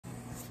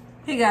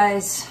Hey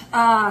guys,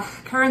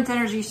 current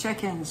energy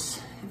check-ins,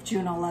 if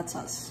Juno lets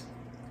us.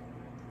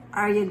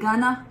 Are you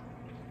gonna?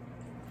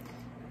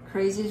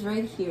 Crazy's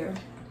right here.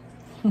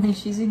 When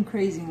she's in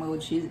crazy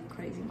mode, she's in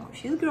crazy mode.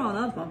 She's growing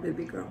up, my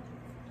baby girl.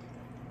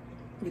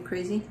 You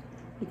crazy?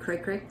 You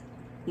cray-cray?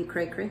 You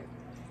cray-cray?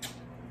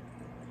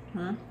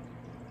 Huh?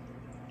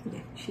 Yeah,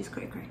 she's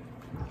cray-cray.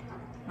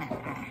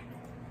 Man,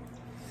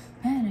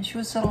 and she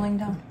was settling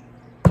down.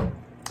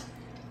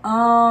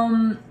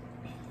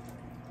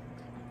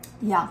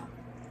 Yeah.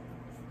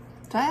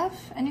 Do I have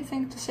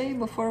anything to say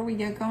before we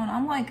get going?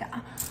 I'm like,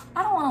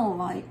 I don't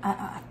want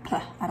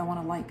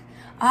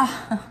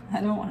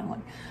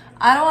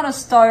to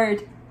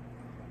start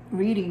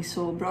reading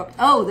so abrupt.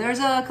 Oh, there's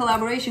a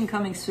collaboration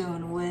coming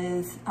soon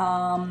with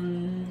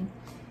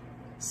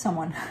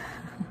someone.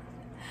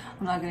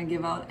 I'm not going to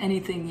give out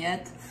anything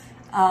yet.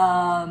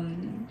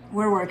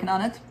 We're working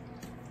on it.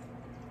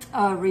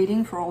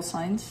 Reading for all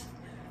signs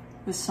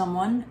with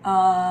someone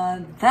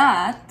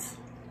that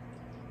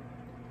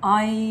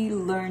I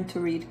learned to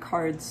read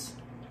cards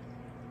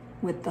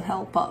with the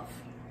help of.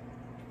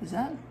 Is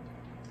that?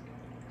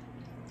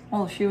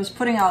 Well, she was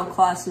putting out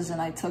classes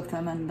and I took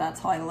them, and that's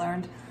how I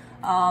learned.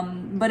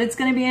 But it's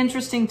going to be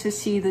interesting to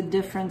see the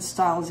different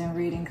styles in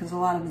reading, because a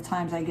lot of the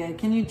times I get,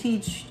 can you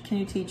teach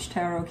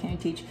tarot? Can you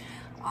teach?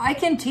 I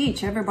can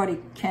teach. Everybody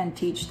can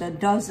teach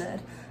that does it.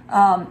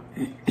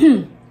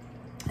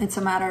 It's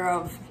a matter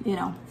of, you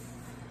know,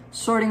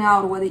 sorting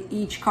out what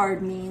each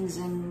card means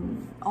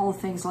and all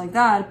things like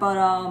that. But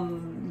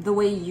the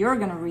way you're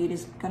going to read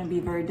is going to be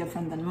very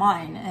different than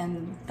mine,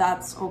 and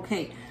that's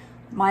okay.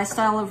 My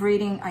style of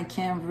reading, I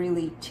can't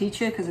really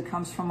teach it because it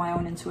comes from my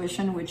own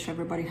intuition, which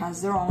everybody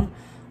has their own.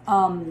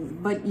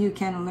 But you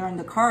can learn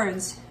the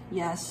cards,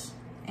 yes.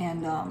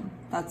 And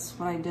that's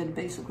what I did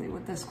basically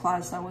with this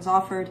class that was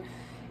offered.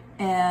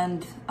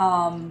 And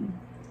I'm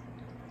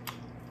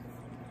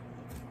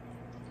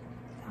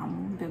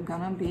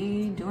gonna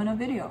be doing a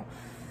video.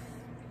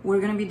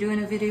 We're gonna be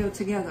doing a video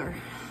together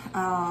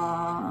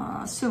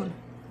soon.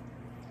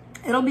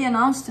 It'll be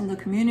announced in the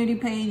community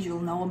page.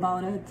 You'll know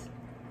about it.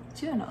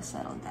 You know,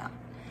 settle down.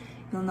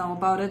 You'll know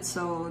about it,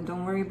 so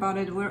don't worry about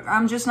it.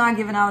 I'm just not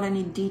giving out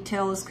any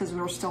details because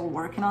we're still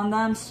working on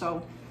them.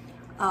 So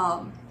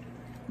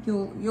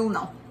you'll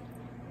know.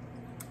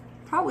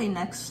 Probably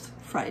next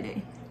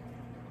Friday.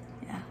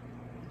 Yeah,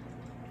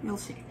 you'll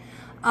see.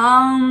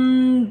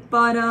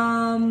 But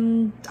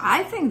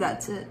I think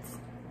that's it.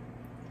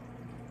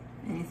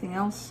 Anything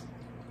else?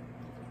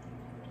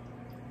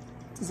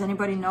 Does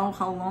anybody know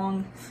how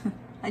long?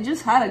 I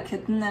just had a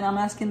kitten and I'm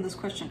asking this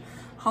question.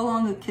 How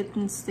long a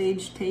kitten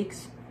stage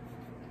takes?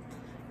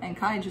 And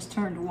Kai just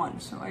turned 1,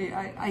 so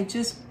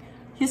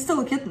he's still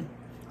a kitten.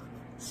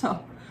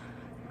 So,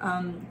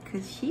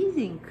 cause she's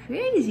in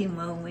crazy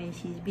mode when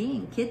she's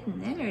being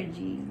kitten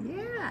energy.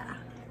 Yeah,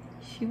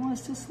 she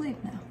wants to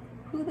sleep now.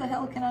 Who the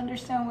hell can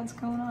understand what's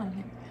going on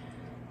here?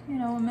 You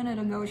know, a minute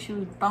ago she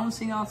was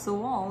bouncing off the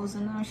walls,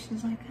 and now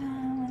she's like, I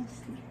want to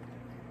sleep.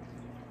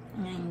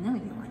 I know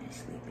you want to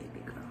sleep,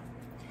 baby girl.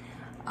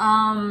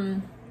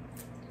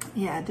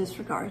 Yeah,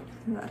 disregard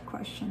that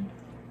question.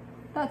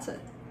 That's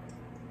it.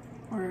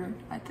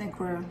 I think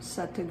we're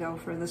set to go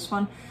for this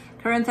one.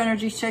 Current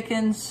energy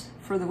check-ins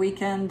for the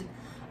weekend.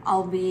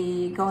 I'll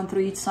be going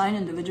through each sign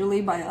individually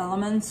by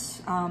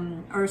elements.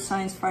 Earth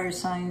signs, fire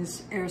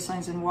signs, air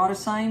signs, and water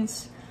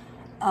signs.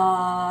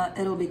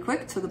 It'll be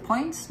quick, to the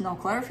point, no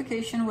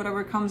clarification.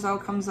 Whatever comes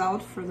out, comes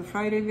out for the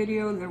Friday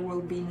video. There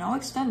will be no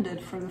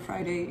extended for the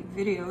Friday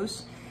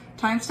videos.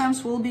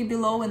 Timestamps will be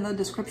below in the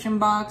description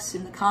box,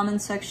 in the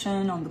comment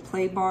section, on the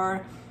play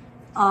bar.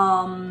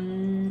 I'll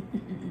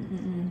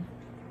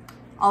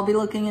be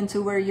looking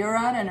into where you're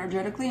at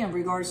energetically in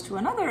regards to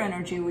another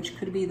energy, which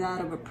could be that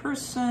of a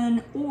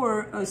person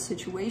or a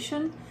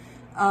situation.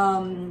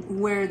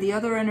 Where the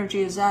other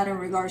energy is at in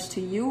regards to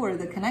you, or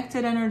the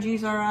connected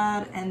energies are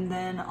at, and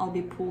then I'll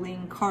be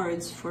pulling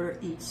cards for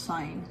each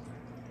sign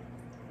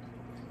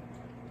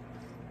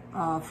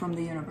from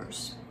the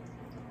universe.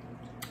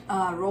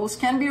 Roles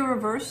can be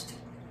reversed,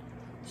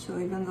 so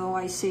even though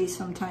I say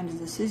sometimes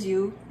this is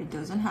you, it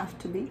doesn't have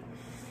to be.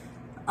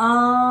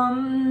 I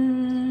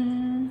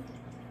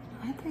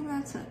think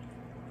that's it.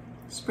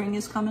 Spring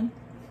is coming.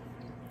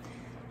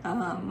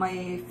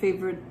 My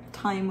favorite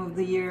time of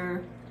the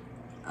year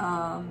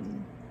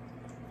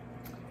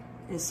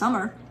is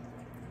summer,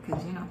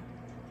 because, you know,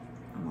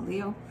 I'm a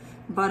Leo.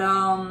 But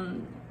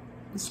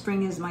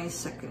spring is my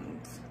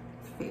second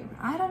favorite.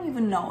 I don't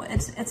even know.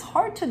 It's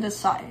hard to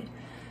decide.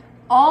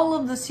 All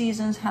of the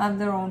seasons have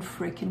their own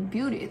freaking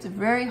beauty. It's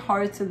very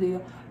hard to be,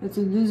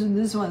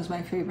 this one's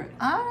my favorite.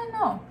 I don't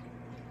know.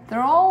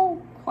 They're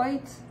all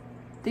quite,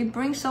 they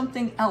bring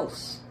something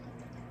else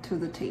to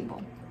the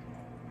table.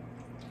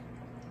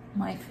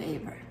 My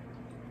favorite.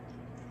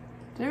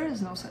 There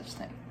is no such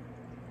thing.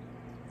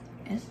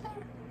 Is there?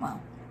 Well,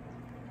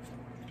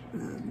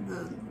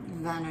 the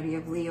vanity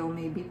of Leo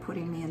may be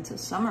putting me into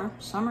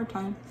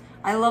summertime.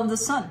 I love the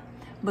sun,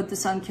 but the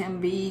sun can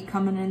be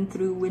coming in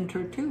through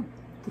winter too.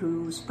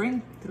 through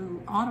spring,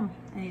 through autumn,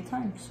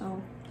 anytime.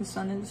 So the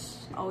sun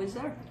is always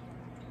there.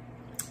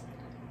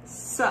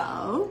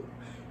 So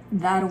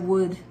that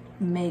would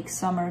make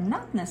summer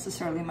not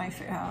necessarily my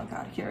favorite. Oh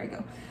God, here we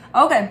go.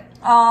 Okay,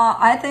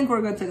 I think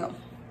we're good to go.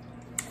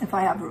 If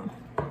I have room.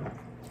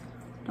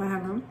 Do I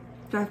have room?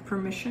 Do I have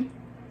permission?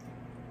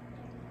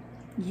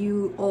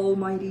 You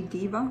almighty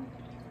diva?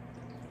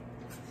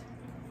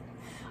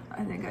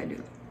 I think I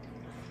do.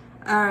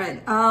 All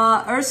right,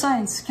 Earth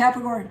signs,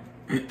 Capricorn.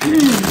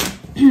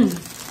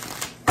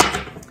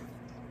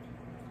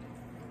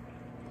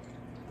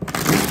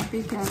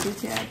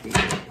 Happy.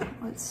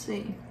 Let's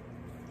see.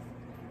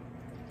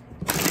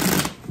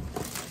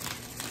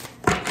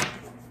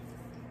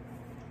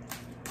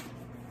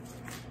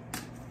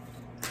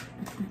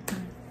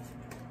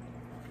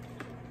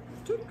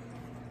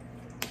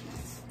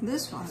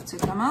 This one to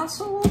come out,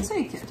 so we'll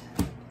take it.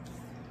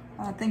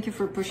 Thank you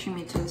for pushing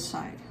me to the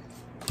side.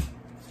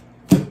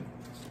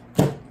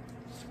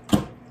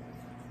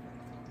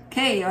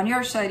 Okay, on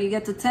your side, you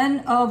get the 10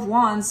 of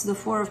Wands, the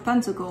 4 of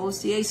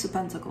Pentacles, the Ace of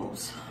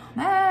Pentacles.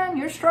 Man,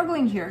 you're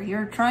struggling here.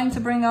 You're trying to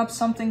bring up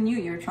something new.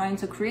 You're trying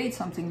to create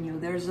something new.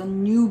 There's a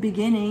new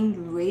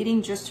beginning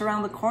waiting just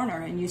around the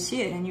corner, and you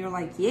see it, and you're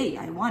like, yay,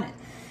 I want it.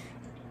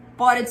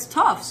 But it's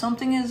tough.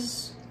 Something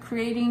is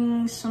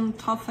creating some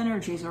tough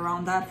energies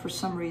around that for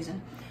some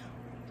reason.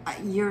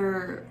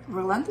 You're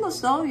relentless,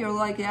 though. You're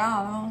like,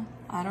 yeah,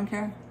 I don't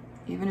care.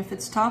 Even if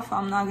it's tough,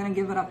 I'm not going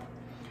to give it up.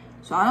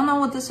 So I don't know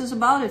what this is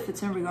about, if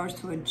it's in regards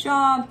to a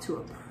job, to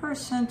a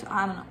person,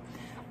 I don't know.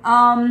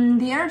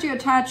 The energy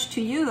attached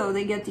to you, though,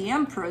 they get the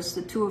Empress,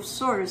 the 2 of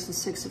Swords, the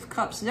 6 of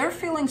Cups. They're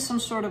feeling some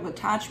sort of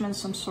attachment,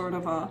 some sort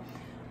of a,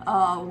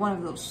 one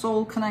of those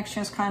soul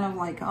connections, kind of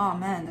like, oh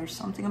man, there's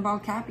something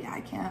about Cappy.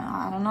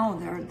 I don't know,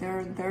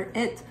 they're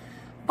it.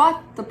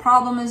 But the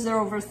problem is they're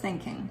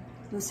overthinking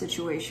the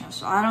situation.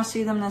 So I don't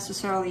see them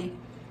necessarily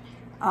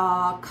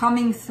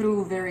coming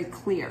through very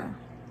clear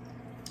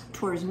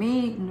towards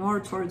me, nor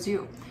towards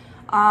you.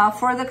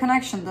 For the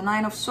connection, the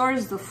 9 of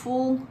Swords, the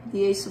Fool,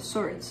 the Ace of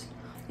Swords.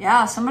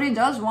 Yeah, somebody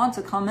does want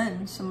to come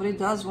in. Somebody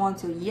does want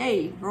to,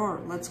 yay, roar,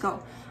 let's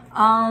go.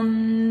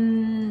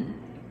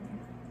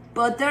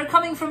 But they're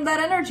coming from that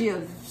energy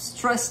of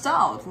stressed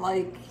out.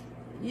 Like,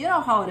 you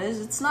know how it is.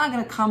 It's not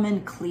going to come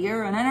in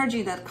clear. An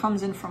energy that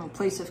comes in from a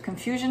place of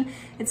confusion,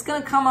 it's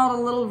going to come out a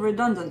little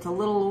redundant, a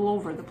little all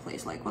over the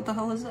place. Like, what the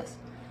hell is this?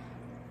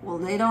 Well,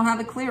 they don't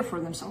have it clear for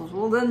themselves.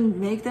 Well, then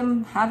make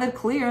them have it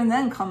clear and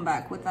then come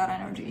back with that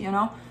energy, you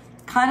know?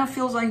 Kind of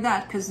feels like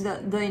that, because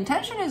the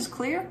intention is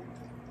clear.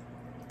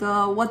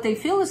 What they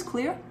feel is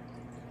clear.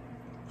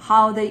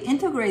 How they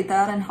integrate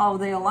that and how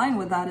they align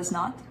with that is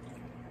not.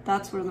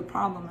 That's where the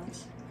problem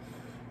is.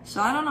 So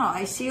I don't know.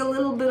 I see a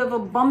little bit of a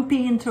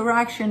bumpy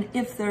interaction,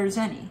 if there's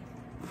any.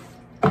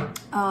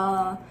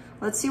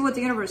 Let's see what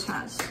the universe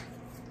has.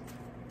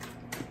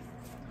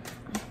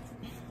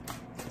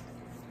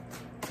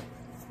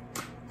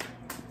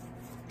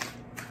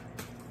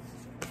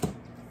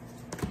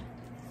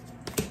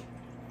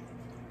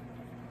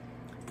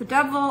 The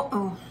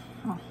Devil,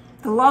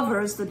 the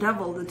Lovers, the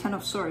Devil, the 10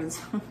 of Swords.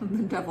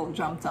 The Devil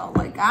jumped out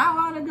like, I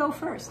want to go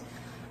first.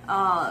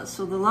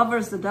 So the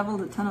Lovers, the Devil,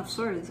 the 10 of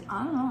Swords.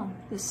 I don't know.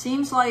 This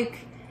seems like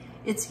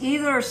it's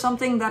either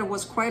something that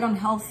was quite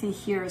unhealthy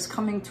here is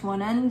coming to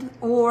an end,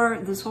 or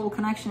this whole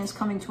connection is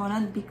coming to an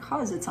end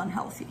because it's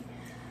unhealthy.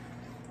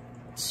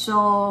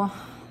 So,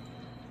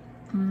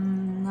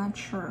 not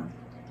sure.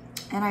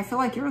 And I feel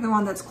like you're the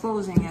one that's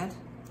closing it.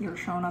 You're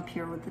showing up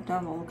here with the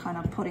Devil, kind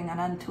of putting an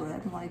end to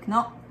it. Like,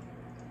 no,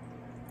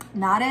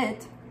 not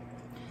it.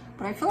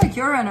 But I feel like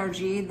your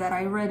energy that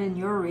I read in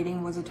your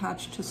reading was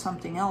attached to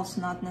something else,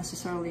 not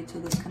necessarily to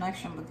this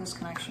connection, but this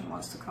connection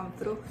wants to come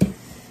through.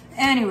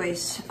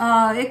 Anyways,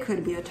 it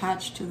could be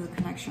attached to the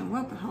connection.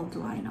 What the hell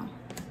do I know?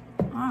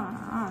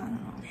 I don't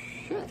know.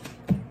 Shit.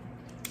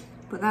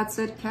 But that's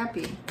it,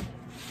 Cappy.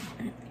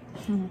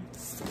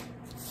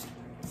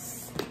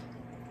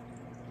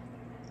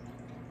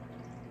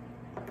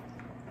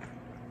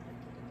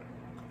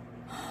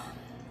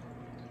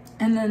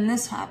 And then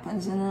this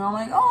happens, and then I'm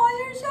like,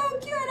 oh, you're so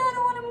cute, I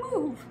don't want to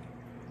move.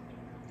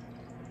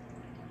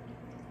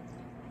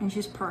 And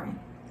she's purring.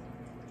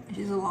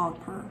 She's a loud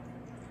purr.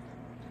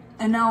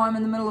 And now I'm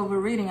in the middle of a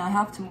reading, I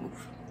have to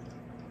move.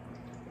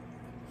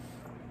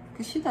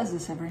 Because she does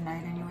this every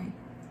night anyway.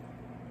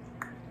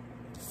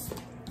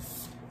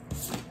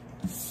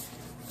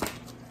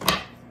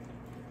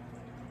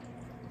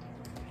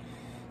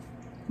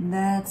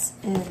 That's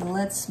it.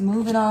 Let's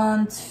move it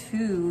on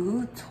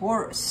to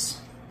Taurus.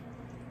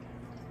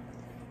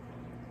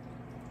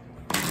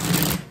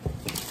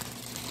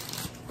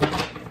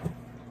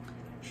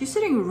 She's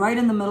sitting right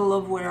in the middle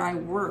of where I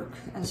work,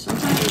 and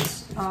sometimes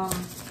it's, I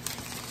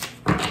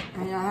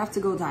mean, I have to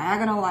go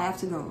diagonal, I have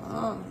to go,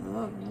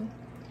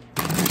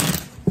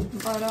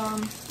 but,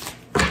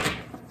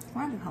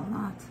 why the hell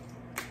not?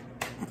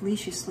 At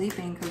least she's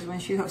sleeping, because when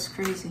she goes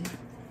crazy,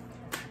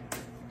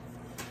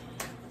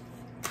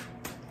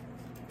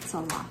 it's a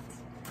lot.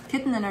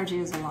 Kitten energy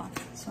is a lot,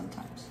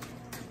 sometimes.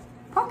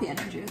 puppy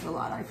energy is a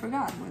lot. I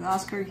forgot. With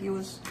Oscar, he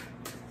was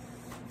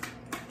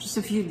just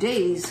a few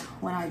days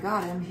when I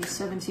got him. He's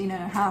 17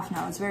 and a half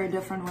now. It's very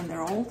different when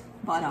they're old,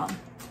 but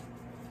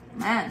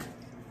man,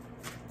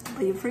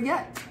 but you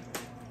forget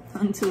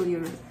until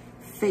you're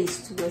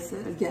faced with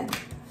it again.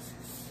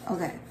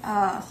 Okay,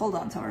 hold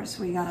on, Taurus.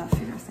 We gotta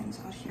figure things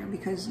out here,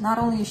 because not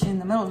only is she in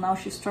the middle, now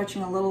she's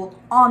stretching a little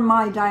on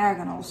my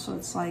diagonal, so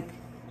it's like,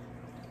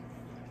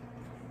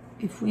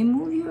 if we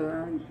move you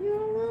around here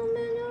a little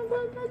bit,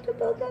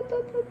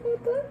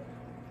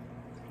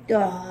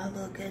 oh,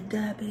 look at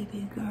that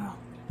baby girl.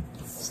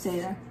 Stay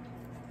there.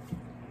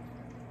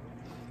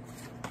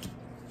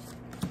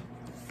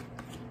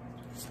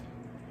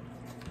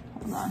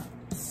 Hold on.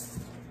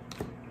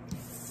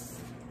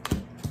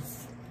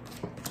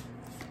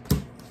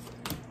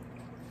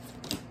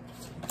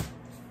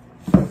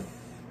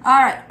 All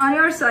right, on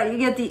your side, you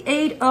get the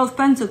 8 of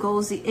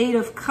Pentacles, the 8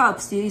 of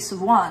Cups, the Ace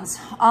of Wands.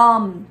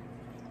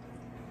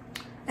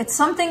 It's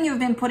something you've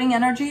been putting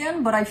energy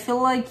in, but I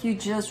feel like you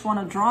just want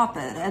to drop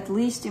it. At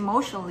least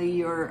emotionally,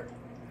 you're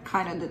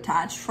kind of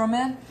detached from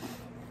it.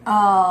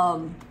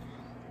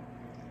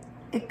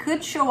 It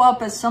could show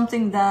up as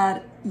something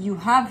that you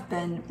have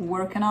been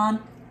working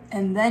on,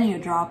 and then you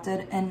dropped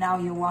it, and now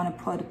you want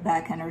to put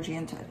back energy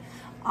into it.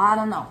 I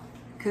don't know.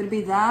 Could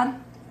be that.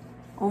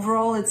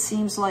 Overall, it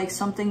seems like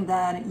something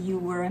that you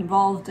were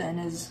involved in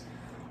is,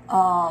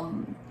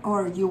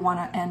 or you want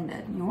to end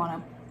it. You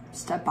want to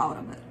step out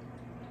of it.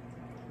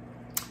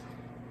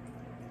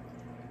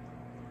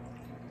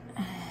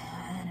 I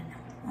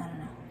don't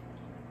know.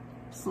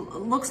 So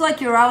it looks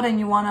like you're out and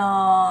you want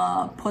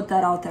to put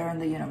that out there in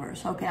the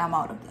universe. Okay, I'm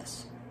out of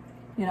this.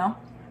 You know?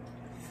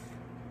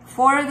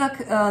 For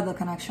the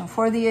connection,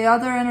 for the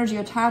other energy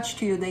attached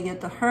to you, they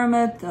get the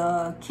Hermit,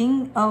 the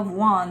King of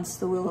Wands,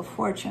 the Wheel of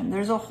Fortune.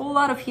 There's a whole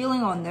lot of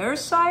healing on their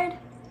side.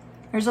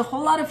 There's a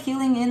whole lot of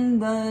healing in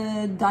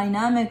the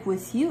dynamic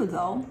with you,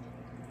 though.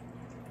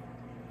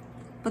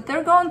 But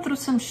they're going through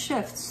some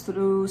shifts,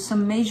 through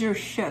some major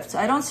shifts.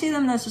 I don't see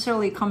them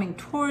necessarily coming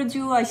towards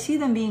you. I see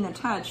them being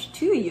attached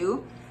to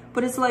you.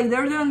 But it's like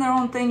they're doing their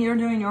own thing, you're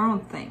doing your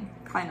own thing,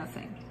 kind of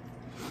thing.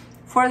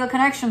 For the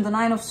connection, the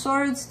 9 of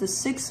Swords, the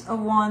 6 of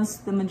Wands,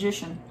 the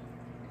Magician.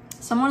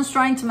 Someone's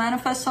trying to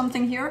manifest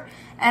something here,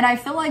 and I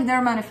feel like their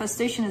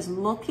manifestation is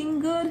looking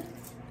good,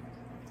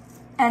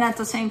 and at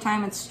the same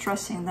time, it's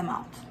stressing them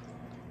out.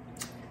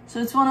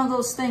 So it's one of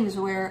those things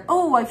where,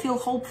 oh, I feel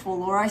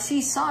hopeful, or I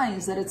see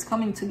signs that it's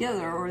coming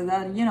together, or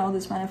that, you know,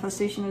 this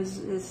manifestation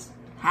is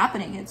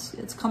happening,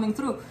 it's coming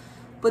through.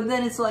 But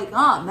then it's like,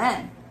 ah,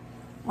 man,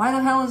 why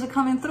the hell is it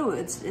coming through?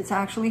 It's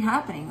actually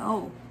happening.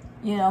 Oh,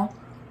 you know.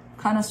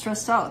 Kind of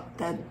stressed out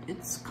that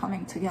it's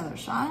coming together.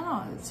 So I don't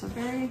know, it's a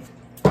very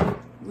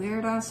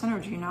weird ass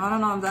energy. Now I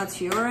don't know if that's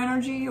your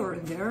energy or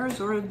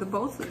theirs or the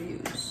both of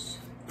you's.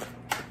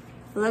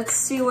 Let's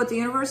see what the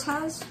universe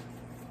has.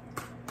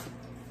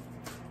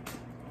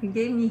 You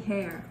gave me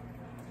hair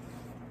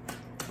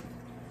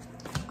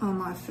on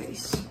my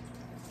face.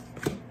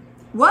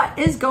 What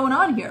is going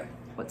on here?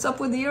 What's up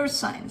with the earth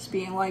signs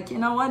being like, you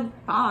know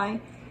what, bye.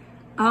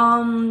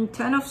 10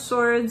 of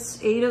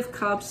Swords, 8 of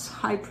Cups,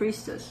 High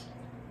Priestess.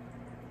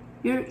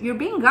 You're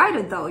being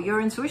guided, though.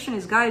 Your intuition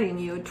is guiding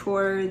you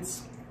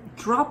towards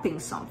dropping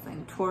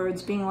something,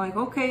 towards being like,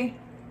 okay,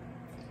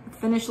 the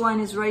finish line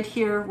is right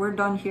here. We're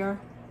done here.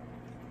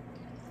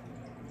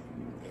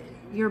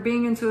 You're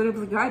being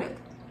intuitively guided.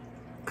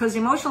 Because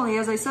emotionally,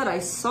 as I said, I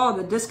saw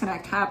the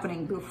disconnect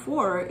happening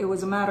before. It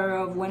was a matter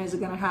of when is it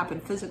going to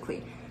happen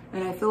physically.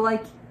 And I feel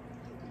like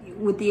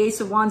with the Ace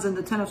of Wands and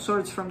the 10 of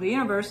Swords from the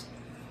universe,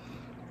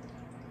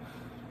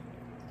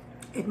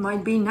 it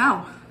might be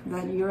now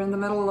that you're in the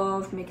middle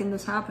of making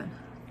this happen.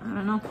 I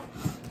don't know,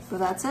 but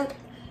that's it.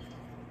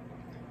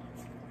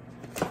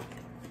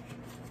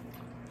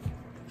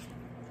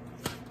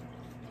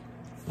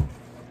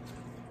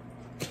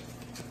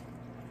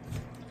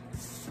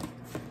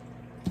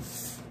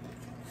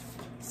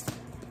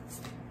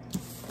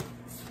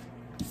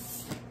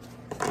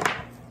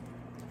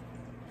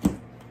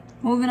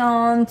 Moving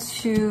on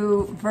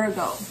to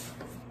Virgo.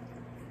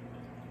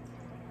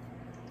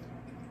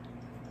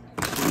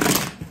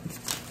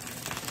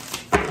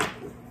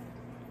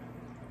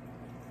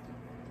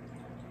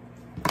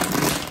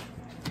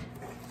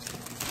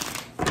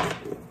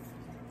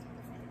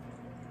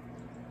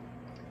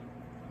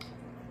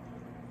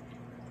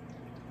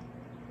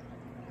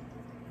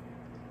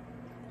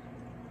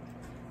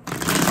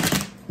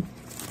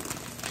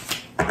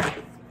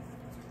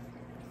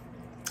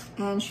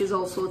 And she's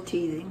also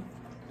teething,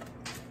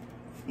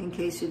 in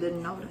case you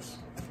didn't notice.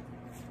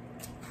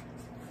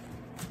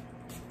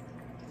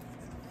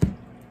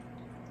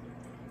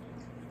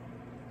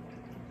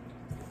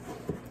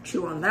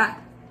 Chew on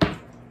that.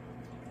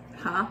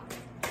 Huh?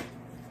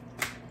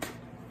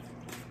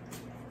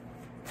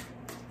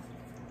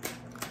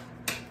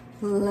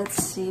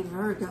 Let's see,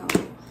 Virgo.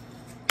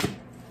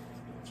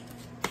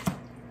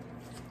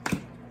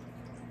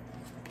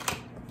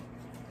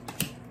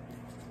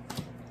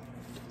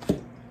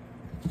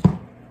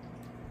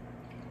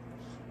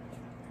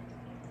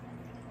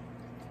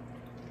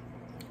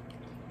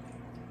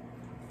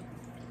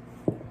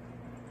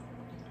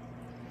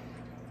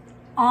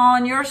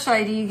 On your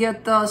side, you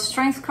get the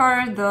Strength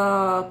card,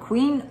 the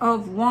Queen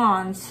of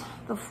Wands,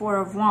 the Four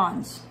of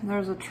Wands.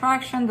 There's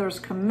attraction, there's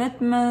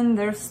commitment,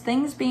 there's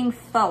things being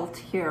felt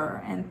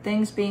here and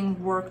things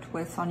being worked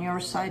with on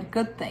your side,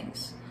 good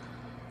things.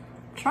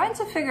 Trying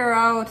to figure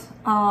out,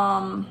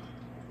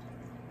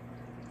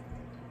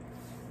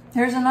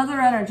 there's another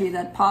energy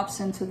that pops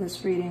into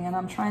this reading, and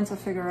I'm trying to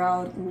figure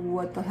out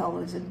what the hell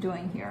is it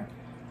doing here.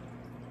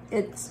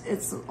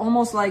 It's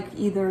almost like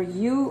either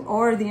you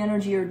or the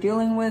energy you're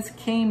dealing with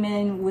came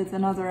in with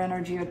another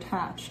energy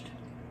attached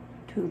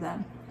to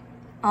them.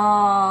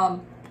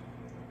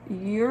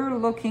 You're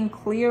looking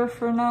clear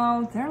for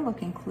now. They're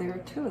looking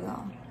clear too,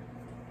 though.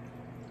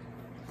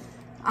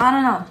 I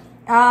don't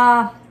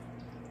know.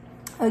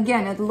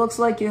 Again, it looks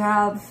like you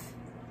have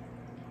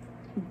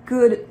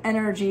good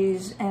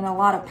energies and a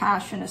lot of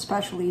passion,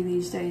 especially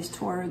these days,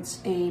 towards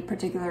a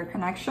particular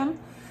connection.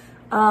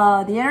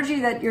 The energy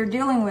that you're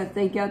dealing with,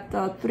 they get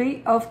the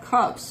Three of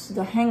Cups,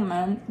 the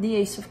Hangman, the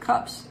Ace of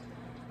Cups.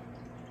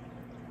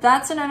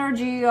 That's an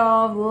energy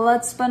of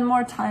let's spend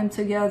more time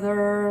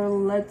together,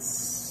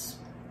 let's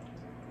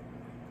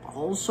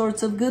all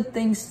sorts of good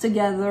things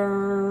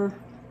together.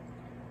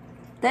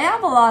 They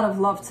have a lot of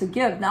love to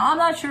give. Now, I'm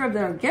not sure if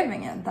they're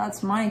giving it.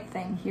 That's my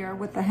thing here.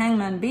 With the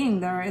Hangman being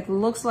there, it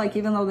looks like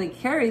even though they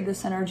carry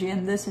this energy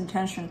and this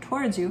intention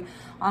towards you,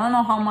 I don't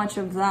know how much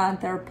of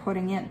that they're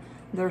putting in.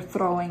 They're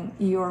throwing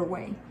your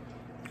way.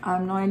 I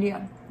have no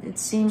idea. It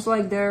seems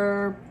like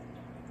they're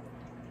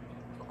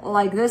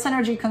like this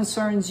energy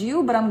concerns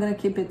you, but I'm gonna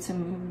keep it to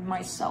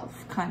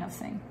myself kind of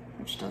thing,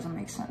 which doesn't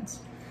make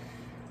sense.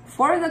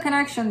 For the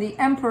connection, the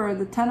Emperor,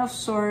 the Ten of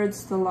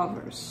Swords, the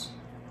Lovers.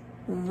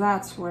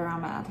 That's where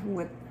I'm at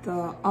with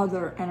the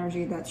other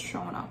energy that's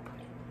showing up.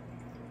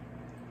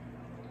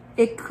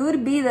 It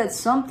could be that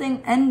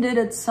something ended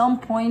at some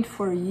point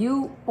for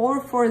you or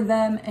for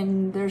them,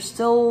 and there's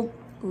still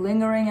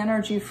lingering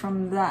energy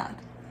from that.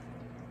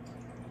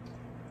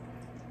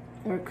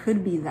 There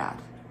could be that.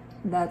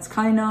 That's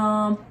kind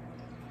of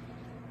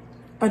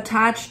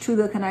attached to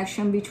the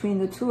connection between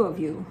the two of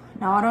you.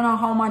 Now, I don't know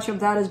how much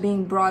of that is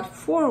being brought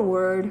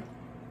forward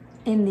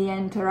in the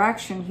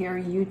interaction here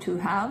you two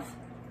have,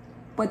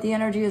 but the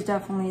energy is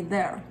definitely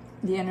there.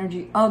 The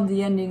energy of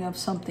the ending of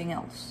something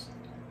else.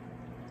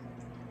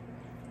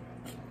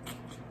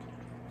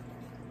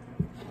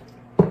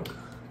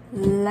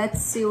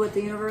 Let's see what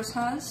the universe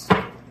has.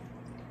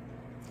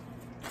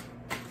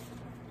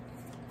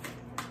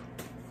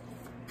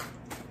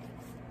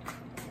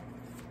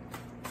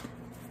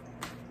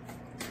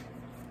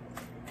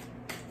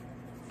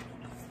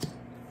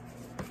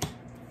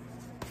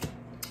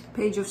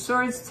 Page of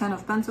Swords, Ten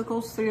of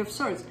Pentacles, Three of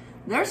Swords.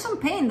 There's some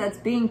pain that's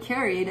being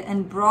carried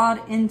and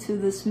brought into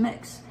this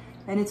mix.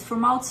 And it's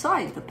from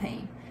outside the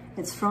pain.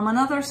 It's from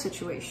another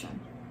situation.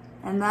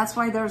 And that's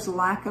why there's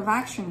lack of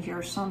action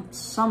here.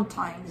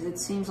 Sometimes it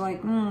seems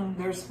like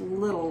there's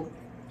little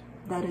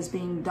that is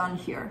being done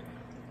here.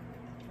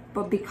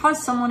 But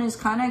because someone is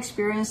kind of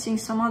experiencing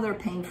some other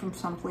pain from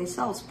someplace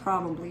else,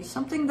 probably.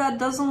 Something that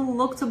doesn't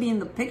look to be in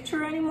the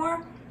picture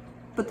anymore,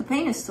 but the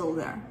pain is still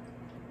there.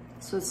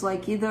 So it's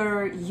like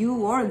either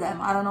you or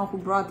them, I don't know who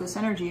brought this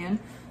energy in,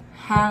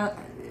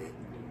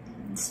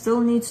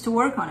 still needs to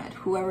work on it,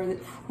 whoever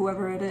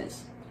it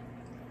is.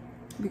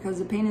 Because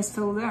the pain is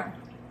still there.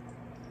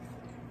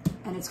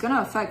 And it's going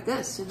to affect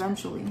this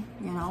eventually,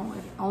 you know.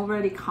 It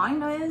already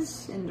kind of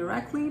is,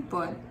 indirectly,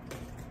 but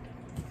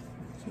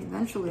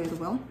eventually it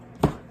will.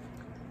 At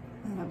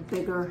a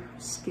bigger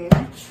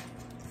scale.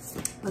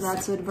 But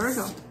that's it,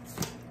 Virgo.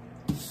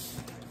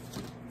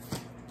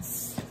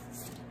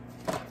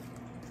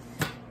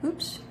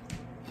 Oops.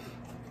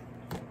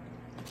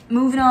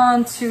 Moving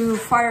on to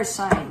fire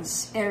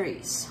signs,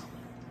 Aries.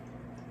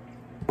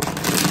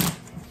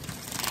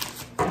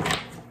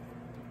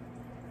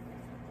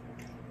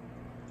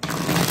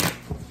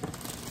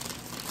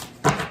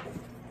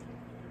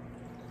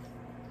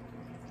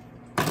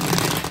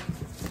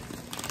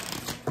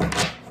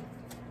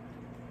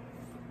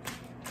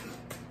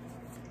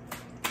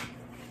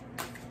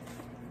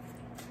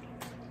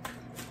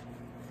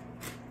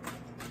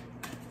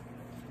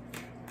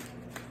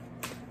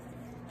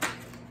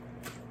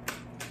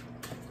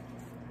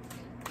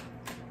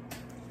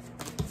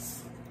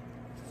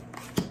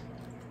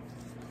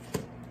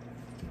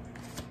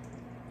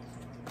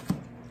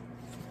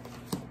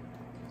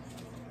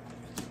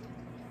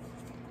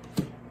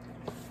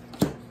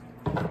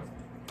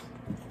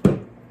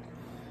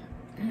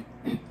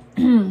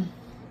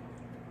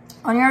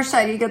 On your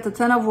side, you get the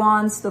Ten of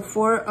Wands, the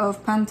Four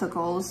of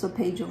Pentacles, the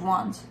Page of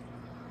Wands.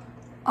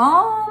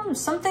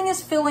 Something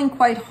is feeling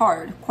quite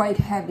hard, quite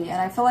heavy,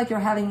 and I feel like you're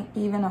having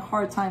even a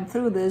hard time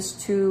through this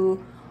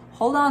to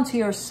hold on to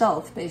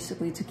yourself,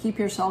 basically, to keep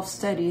yourself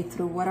steady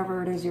through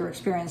whatever it is you're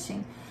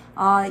experiencing.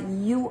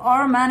 You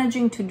are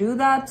managing to do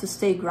that, to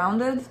stay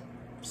grounded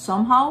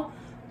somehow,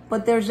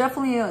 but there's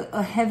definitely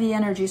a heavy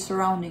energy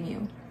surrounding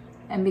you.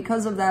 And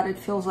because of that, it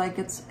feels like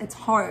it's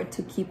hard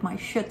to keep my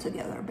shit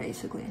together,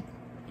 basically.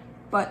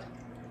 But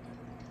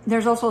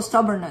there's also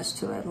stubbornness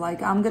to it.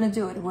 Like, I'm gonna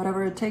do it,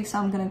 whatever it takes.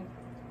 I'm gonna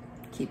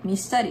keep me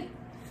steady,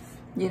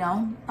 you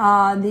know.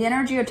 The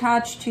energy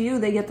attached to you,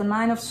 they get the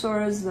 9 of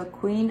Swords, the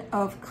Queen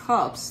of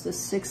Cups, the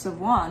 6 of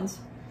Wands.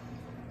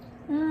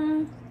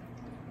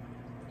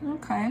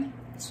 Okay,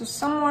 so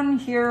someone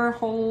here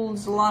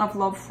holds a lot of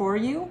love for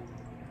you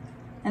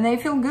and they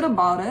feel good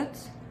about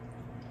it.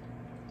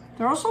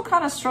 They're also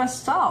kind of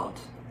stressed out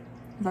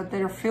that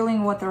they're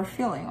feeling what they're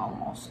feeling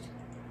almost.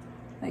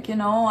 Like, you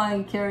know,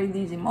 I carry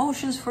these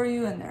emotions for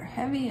you and they're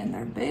heavy and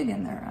they're big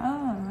and they're,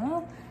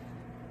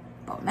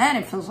 but man,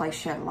 it feels like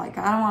shit. Like,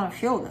 I don't want to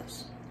feel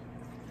this.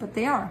 But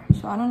they are.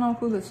 So I don't know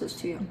who this is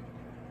to you.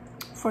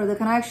 For the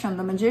connection,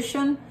 the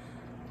Magician,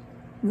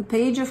 the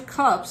Page of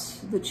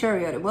Cups, the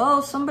Chariot.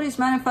 Well, somebody's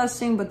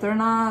manifesting, but they're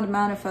not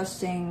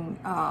manifesting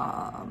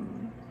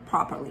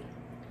properly.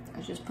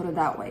 Let's just put it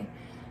that way.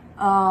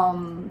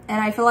 And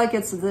I feel like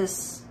it's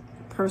this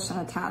person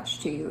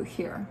attached to you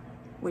here,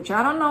 which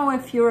I don't know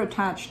if you're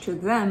attached to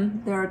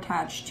them. They're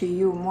attached to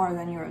you more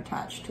than you're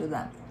attached to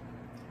them.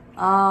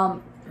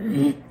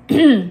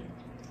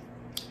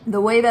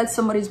 The way that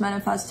somebody's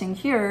manifesting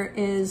here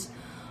is,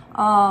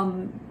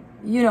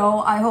 you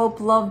know, I hope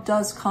love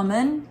does come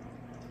in,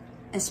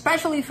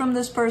 especially from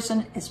this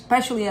person,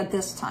 especially at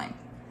this time.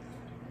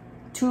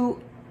 2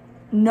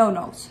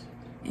 no-nos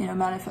in a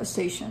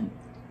manifestation.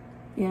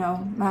 You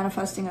know,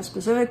 manifesting a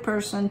specific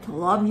person to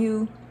love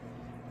you,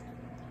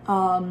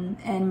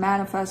 and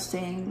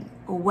manifesting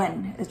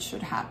when it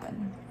should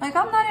happen. Like,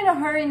 I'm not in a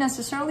hurry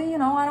necessarily, you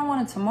know, I don't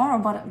want it tomorrow,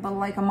 but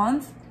like a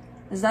month.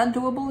 Is that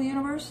doable,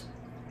 universe?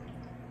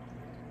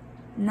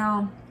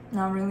 No,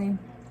 not really.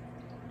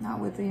 Not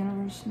with the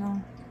universe,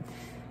 no.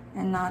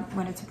 And not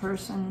when it's a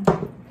person,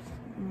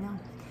 no.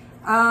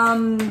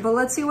 But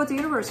let's see what the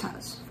universe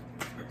has.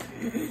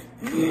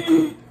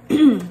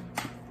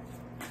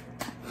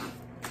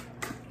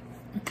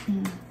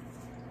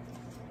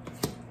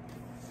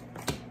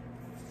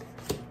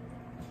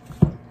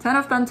 10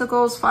 of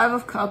Pentacles, 5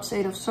 of Cups,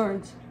 8 of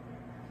Swords.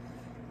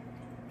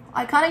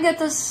 I kind of get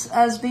this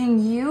as being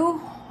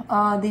you,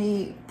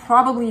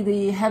 probably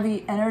the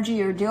heavy energy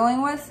you're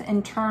dealing with,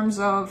 in terms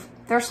of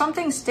there's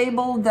something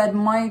stable that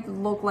might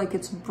look like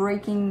it's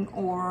breaking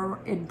or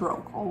it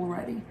broke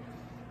already.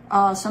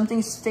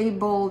 Something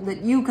stable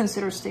that you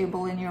consider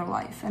stable in your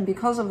life. And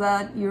because of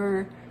that,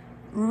 you're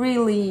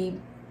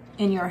really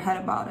in your head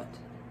about it,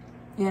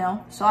 you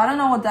know? So I don't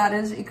know what that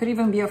is. It could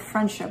even be a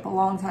friendship, a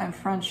long time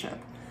friendship.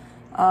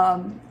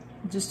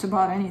 Just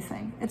about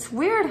anything. It's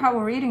weird how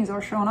readings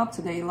are showing up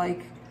today.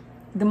 Like,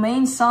 the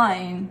main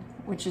sign,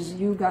 which is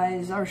you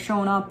guys, are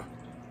showing up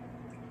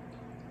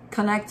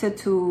connected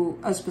to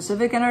a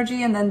specific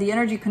energy, and then the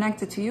energy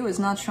connected to you is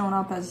not showing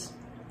up as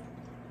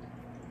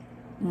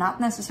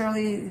not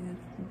necessarily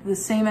the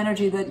same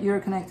energy that you're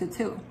connected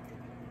to.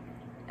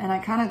 And I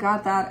kind of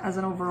got that as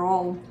an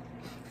overall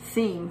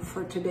theme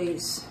for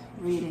today's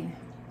reading.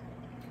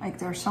 Like,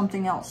 there's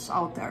something else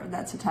out there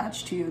that's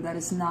attached to you that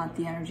is not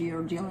the energy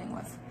you're dealing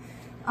with.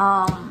 But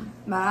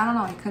I don't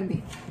know, it could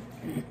be.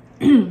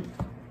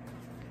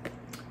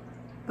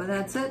 But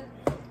that's it.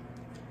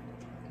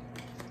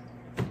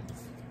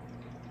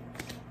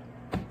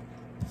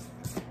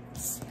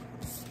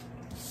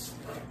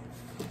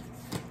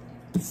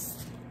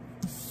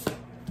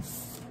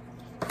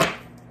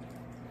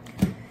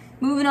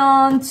 Moving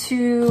on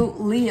to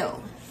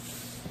Leo.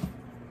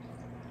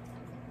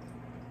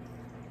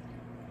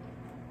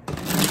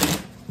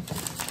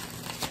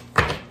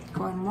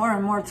 Going more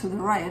and more to the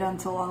right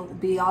until I'll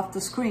be off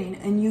the screen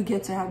and you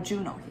get to have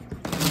Juno here.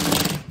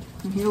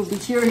 And you'll be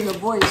hearing a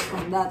voice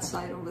from that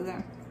side over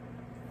there.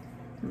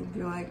 You'll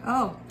be like,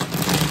 oh,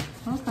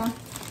 okay.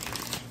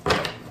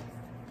 The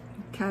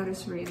cat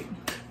is reading.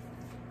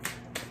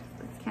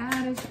 The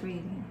cat is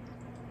reading.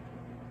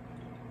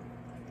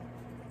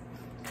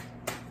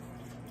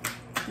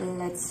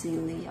 Let's see,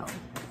 Leo.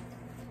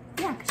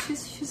 Yeah,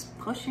 because she's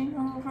pushing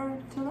over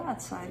to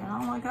that side. And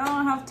I'm like, I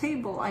don't have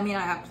table. I mean,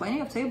 I have plenty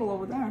of table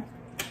over there.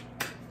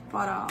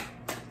 But,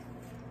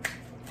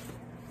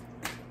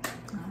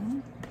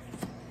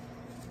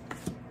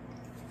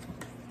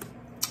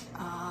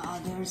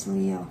 there's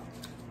Leo.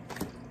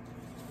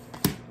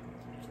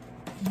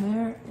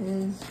 There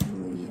is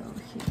Leo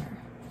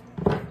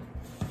here.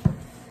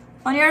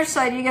 On your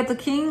side, you get the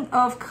King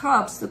of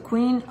Cups, the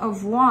Queen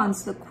of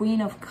Wands, the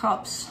Queen of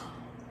Cups.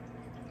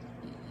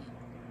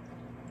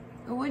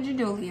 What'd you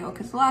do, Leo?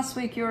 Because last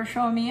week you were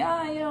showing me,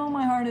 you know,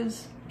 my heart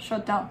is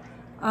shut down.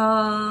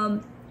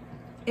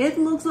 It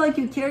looks like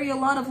you carry a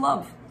lot of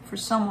love for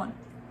someone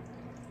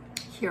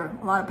here.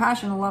 A lot of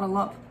passion, a lot of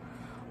love.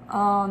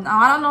 Now,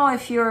 I don't know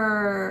if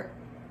you're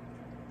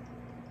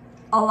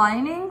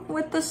aligning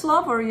with this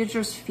love or you're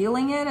just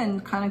feeling it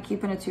and kind of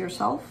keeping it to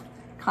yourself.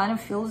 Kind of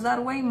feels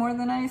that way more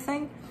than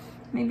anything.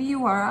 Maybe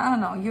you are. I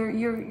don't know.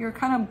 You're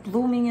kind of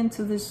blooming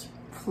into this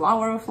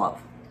flower of love.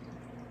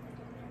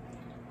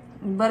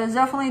 But it's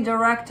definitely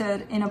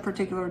directed in a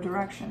particular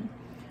direction.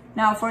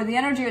 Now, for the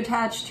energy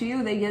attached to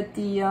you, they get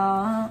the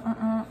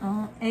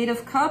 8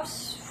 of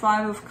Cups,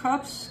 5 of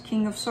Cups,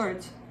 King of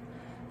Swords.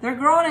 They're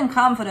growing in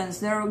confidence.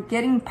 They're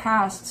getting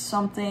past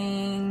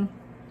something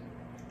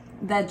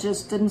that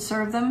just didn't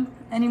serve them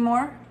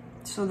anymore.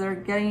 So they're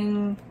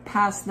getting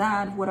past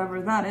that, whatever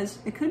that is.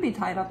 It could be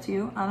tied up to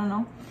you. I don't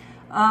know.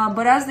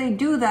 But as they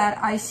do that,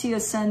 I see a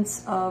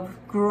sense of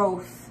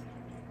growth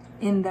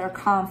in their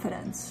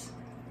confidence,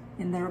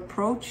 in their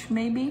approach,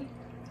 maybe.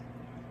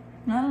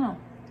 I don't know.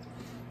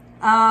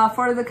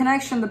 For the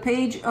connection, the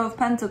Page of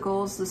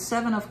Pentacles, the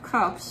Seven of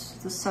Cups,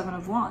 the Seven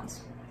of Wands.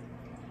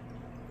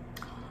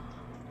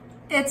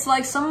 It's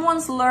like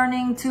someone's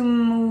learning to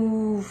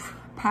move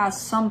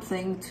past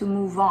something, to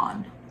move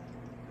on.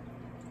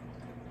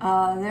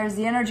 There's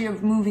the energy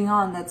of moving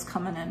on that's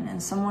coming in,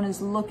 and someone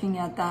is looking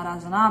at that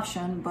as an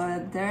option,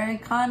 but they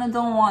kind of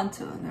don't want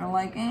to. They're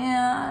like,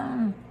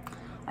 yeah,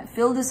 I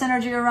feel this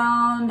energy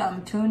around,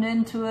 I'm tuned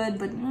into it,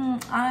 but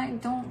I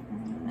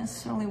don't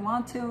necessarily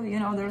want to. You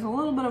know, there's a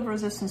little bit of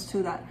resistance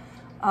to that.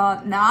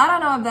 Now, I don't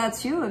know if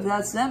that's you, if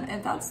that's them,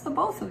 if that's the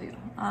both of you.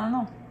 I don't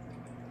know.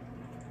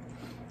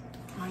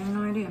 I have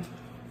no idea.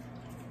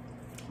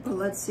 But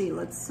let's see.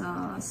 Let's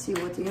see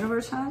what the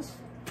universe has.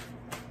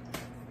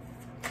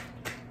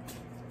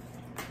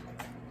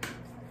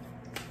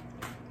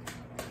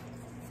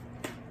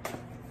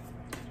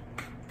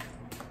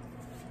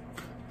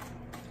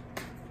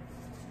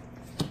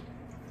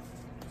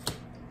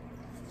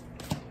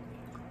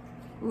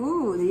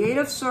 Ooh, the Eight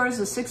of Swords,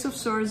 the Six of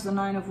Swords, the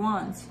Nine of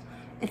Wands.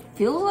 It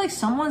feels like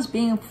someone's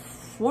being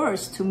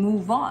forced to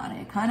move on.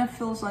 It kind of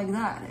feels like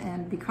that.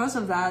 And because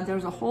of that,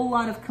 there's a whole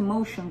lot of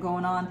commotion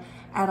going on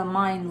at a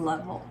mind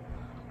level.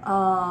 It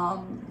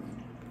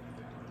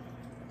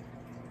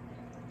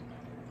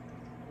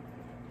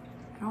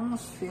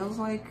almost feels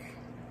like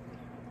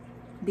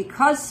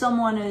because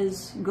someone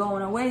is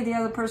going away, the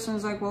other person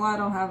is like, well, I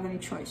don't have any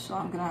choice, so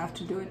I'm going to have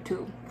to do it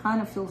too.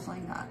 Kind of feels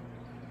like that.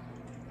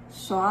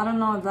 So I don't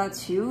know if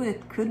that's you.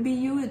 It could be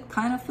you. It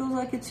kind of feels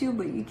like it's you,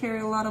 but you carry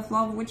a lot of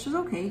love, which is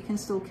okay. You can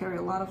still carry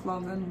a lot of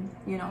love, and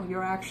you know,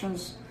 your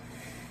actions,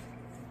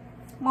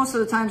 most of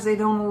the times they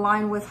don't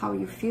align with how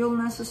you feel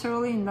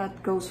necessarily, and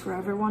that goes for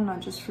everyone, not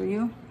just for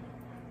you.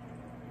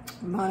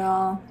 But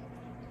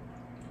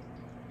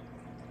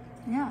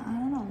yeah, I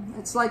don't know.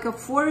 It's like a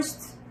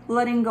forced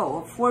letting go,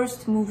 a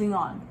forced moving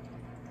on,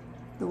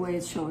 the way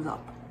it shows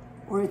up.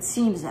 Or it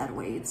seems that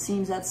way. It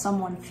seems that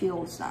someone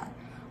feels that.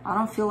 I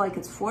don't feel like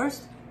it's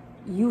forced.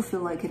 You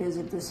feel like it is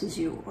if this is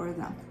you or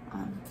them.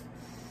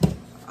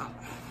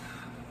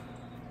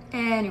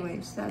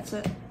 Anyways, that's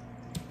it.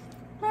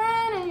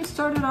 And you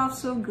started off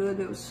so good.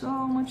 There was so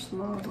much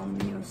love on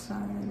your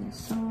side.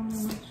 So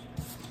much.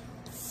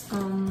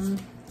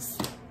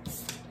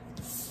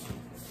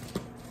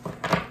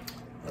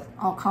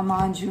 Oh, come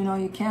on, Juno.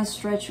 You can't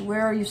stretch.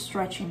 Where are you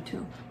stretching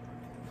to?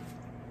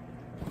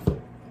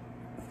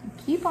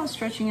 Keep on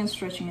stretching and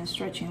stretching and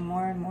stretching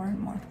more and more and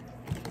more.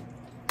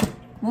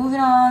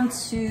 Moving on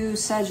to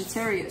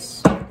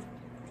Sagittarius.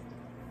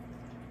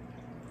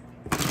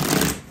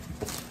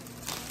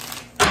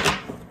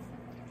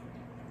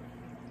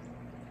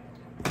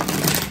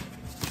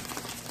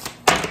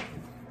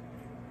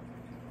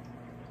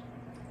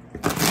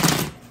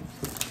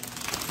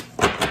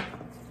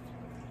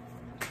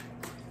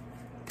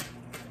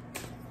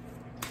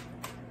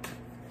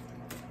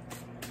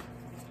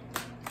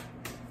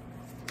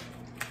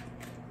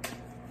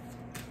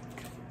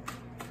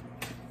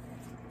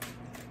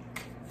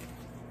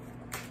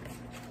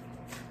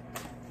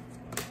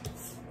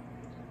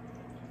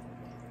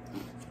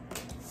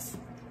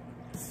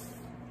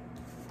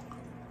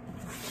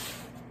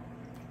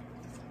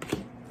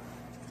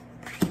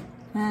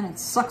 Man, it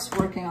sucks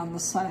working on the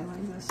side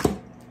like this.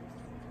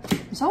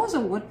 There's always a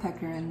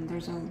woodpecker, and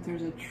there's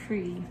a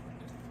tree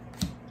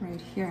right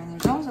here, and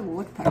there's always a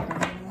woodpecker over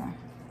there.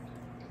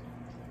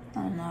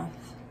 I don't know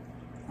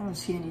if I don't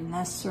see any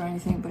nests or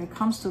anything, but it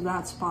comes to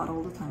that spot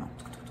all the time.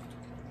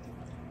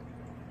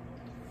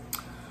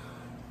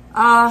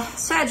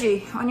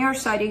 Saggy, on your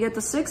side, you get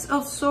the Six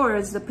of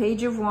Swords, the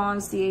Page of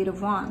Wands, the Eight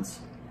of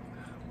Wands.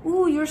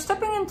 Ooh, you're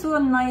stepping into a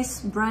nice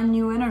brand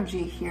new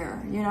energy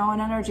here, you know, an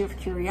energy of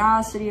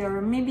curiosity,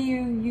 or maybe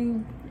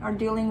you are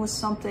dealing with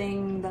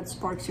something that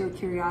sparks your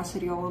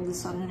curiosity all of a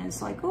sudden. It's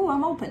like, oh,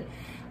 I'm open.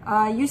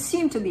 You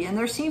seem to be, and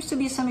there seems to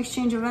be some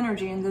exchange of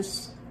energy in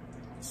this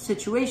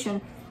situation,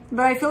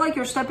 but I feel like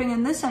you're stepping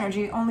in this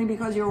energy only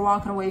because you're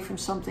walking away from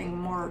something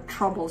more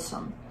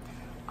troublesome,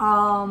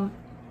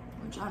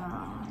 which I don't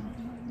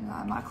know.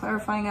 I'm not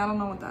clarifying. I don't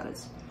know what that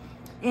is.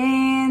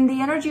 And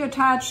the energy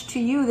attached to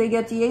you, they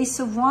get the Ace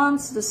of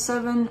Wands, the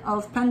Seven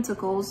of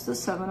Pentacles, the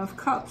Seven of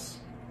Cups.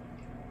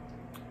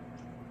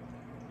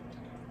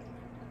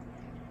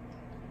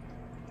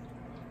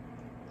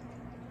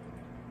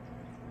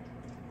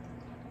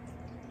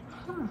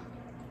 Huh.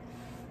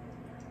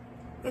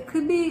 It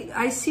could be,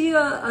 I see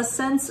a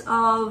sense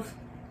of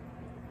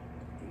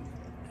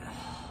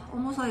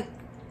almost like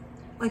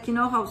you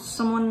know how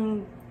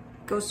someone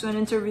goes to an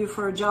interview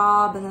for a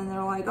job, and then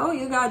they're like, oh,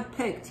 you got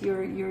picked, you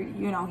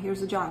know,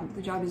 here's the job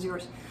is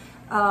yours,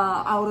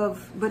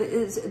 but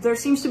there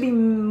seems to be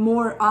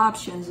more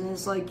options, and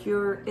it's like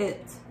you're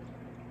it.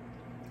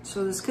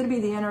 So this could be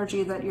the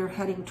energy that you're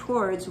heading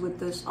towards with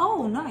this,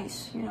 oh,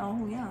 nice, you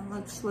know, yeah,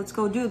 let's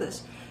go do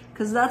this.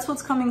 Because that's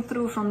what's coming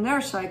through from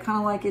their side, kind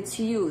of like it's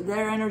you.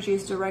 Their energy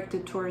is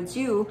directed towards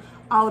you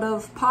out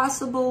of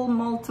possible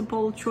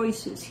multiple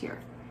choices here.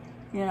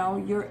 You know,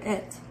 you're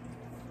it.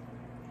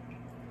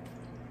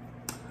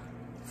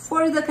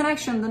 For the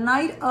connection, the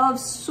Knight of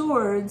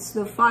Swords,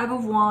 the Five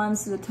of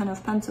Wands, the Ten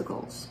of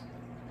Pentacles.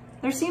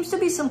 There seems to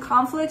be some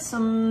conflict,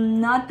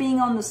 some not being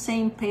on the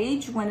same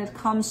page when it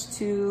comes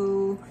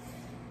to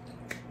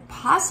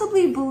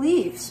possibly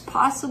beliefs,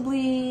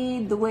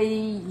 possibly the way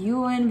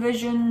you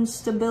envision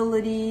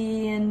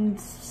stability and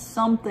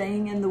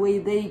something and the way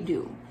they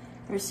do.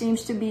 There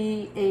seems to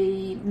be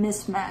a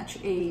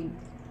mismatch,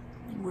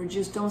 we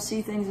just don't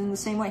see things in the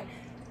same way.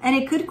 And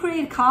it could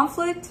create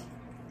conflict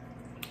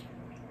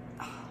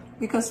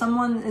because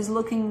someone is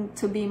looking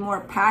to be more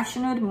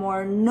passionate,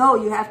 more, no,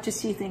 you have to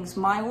see things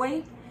my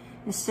way,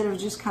 instead of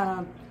just kind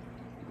of,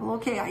 well,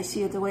 okay, I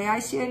see it the way I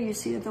see it, you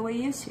see it the way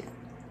you see it.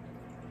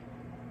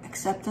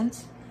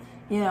 Acceptance,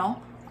 you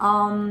know.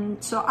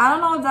 So I don't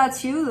know if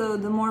that's you,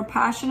 the more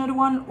passionate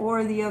one,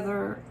 or the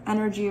other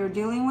energy you're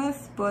dealing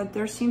with, but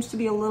there seems to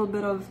be a little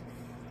bit of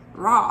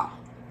raw,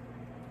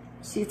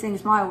 see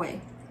things my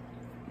way.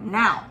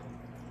 Now,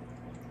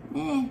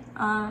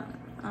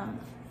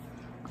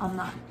 I'm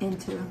not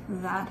into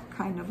that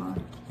kind of a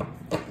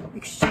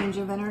exchange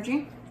of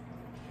energy.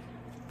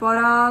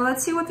 But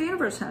let's see what the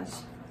universe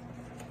has.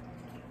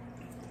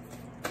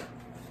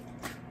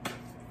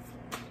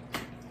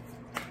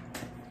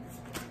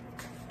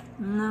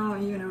 No,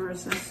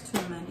 universe, that's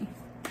too many.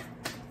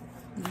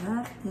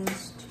 That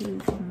is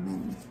too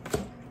many.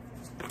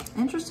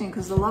 Interesting,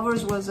 because the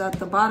Lovers was at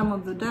the bottom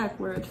of the deck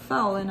where it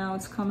fell, and now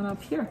it's coming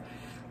up here.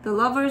 The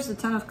Lovers, the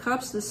Ten of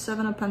Cups, the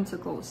Seven of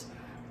Pentacles.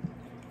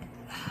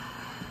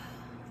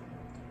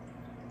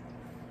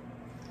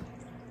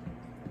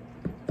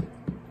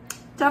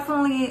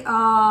 Definitely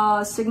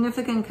a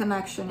significant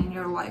connection in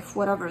your life,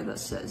 whatever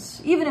this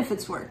is. Even if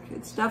it's work,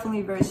 it's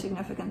definitely very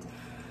significant.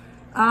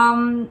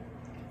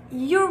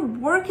 You're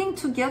working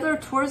together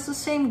towards the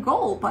same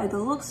goal by the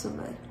looks of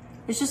it.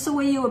 It's just the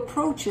way you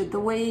approach it, the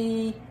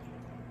way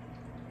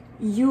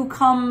you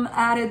come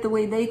at it, the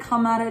way they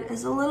come at it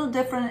is a little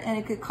different, and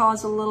it could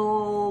cause a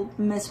little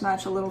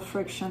mismatch, a little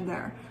friction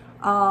there.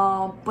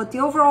 But the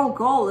overall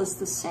goal is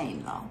the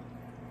same though.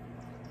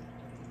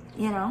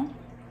 You know?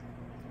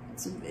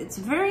 It's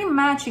very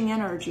matching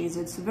energies.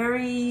 It's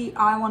very,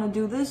 I want to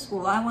do this.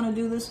 Well, I want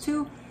to do this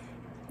too.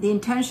 The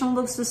intention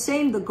looks the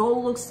same. The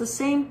goal looks the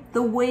same.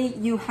 The way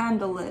you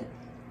handle it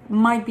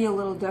might be a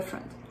little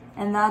different.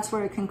 And that's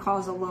where it can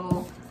cause a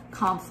little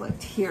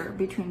conflict here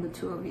between the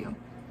two of you.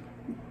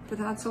 But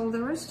that's all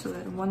there is to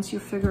it. Once you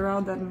figure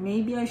out that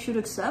maybe I should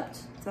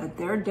accept that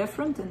they're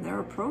different in their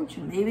approach,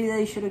 and maybe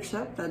they should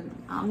accept that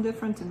I'm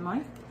different in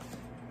mine,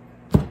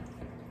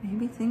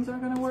 maybe things are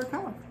going to work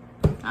out.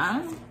 I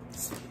don't know.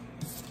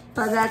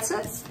 But that's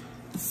it.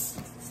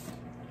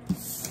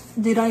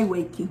 Did I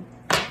wake you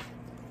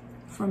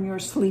from your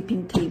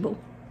sleeping table?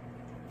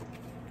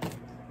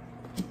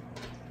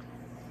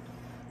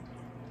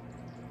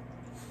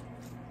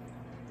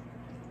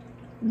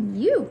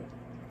 You.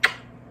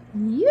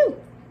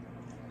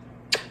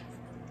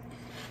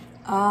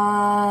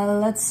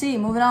 Let's see.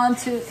 Moving on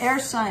to air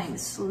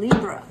signs.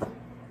 Libra.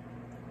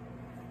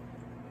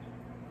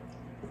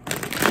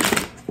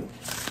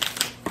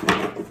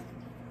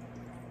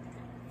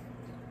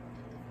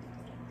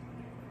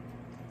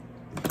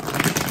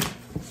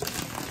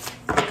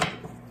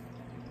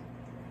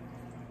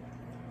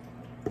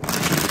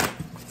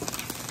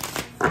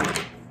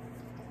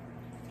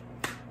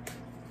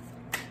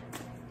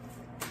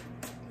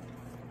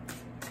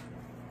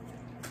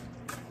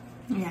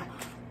 Yeah.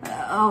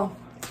 Oh,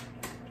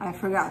 I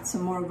forgot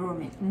some more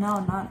grooming.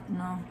 No,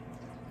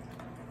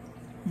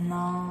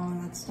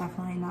 that's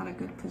definitely not a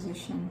good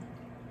position.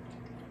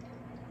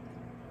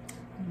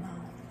 No.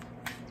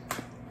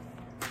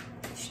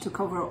 She took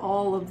over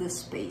all of this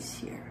space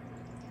here.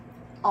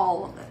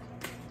 All of it.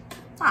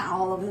 Not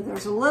all of it.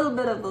 There's a little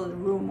bit of a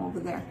room over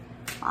there.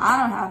 I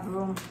don't have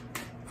room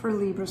for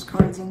Libra's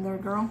cards in there,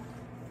 girl.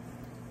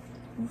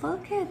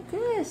 Look at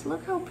this.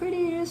 Look how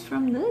pretty it is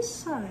from this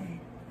side.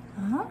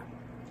 Uh-huh.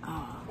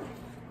 Oh.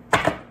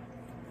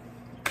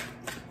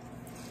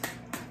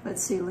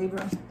 Let's see,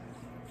 Libra.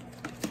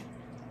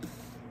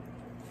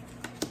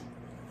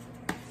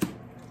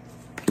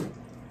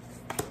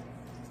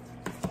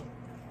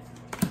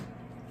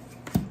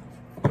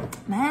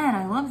 Man,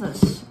 I love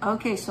this.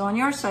 Okay, so on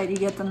your side, you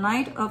get the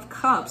Knight of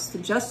Cups, the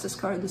Justice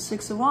card, the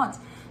Six of Wands.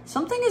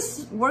 Something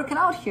is working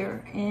out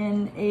here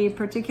in a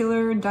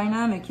particular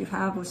dynamic you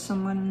have with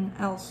someone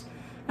else.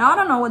 Now, I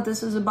don't know what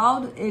this is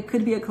about. It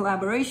could be a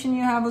collaboration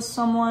you have with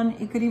someone.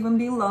 It could even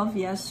be love,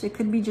 yes. It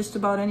could be just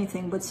about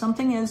anything. But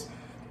something is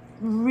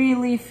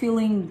really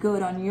feeling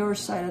good on your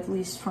side, at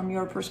least from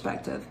your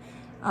perspective.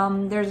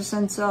 There's a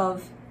sense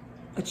of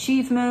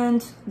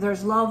achievement.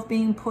 There's love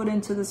being put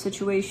into the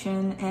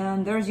situation.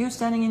 And there's you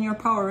standing in your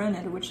power in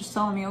it, which is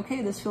telling me,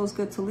 okay, this feels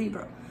good to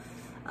Libra.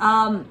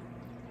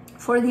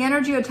 For the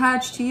energy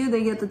attached to you,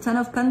 they get the 10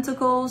 of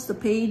Pentacles, the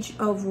Page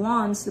of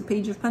Wands, the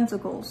Page of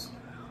Pentacles.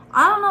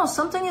 I don't know,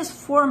 something is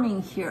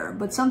forming here,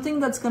 but something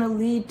that's going to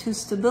lead to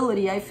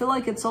stability. I feel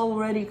like it's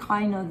already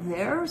kind of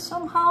there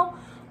somehow,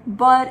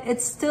 but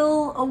it's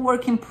still a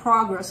work in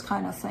progress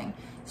kind of thing.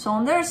 So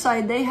on their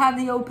side, they have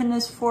the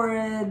openness for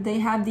it. They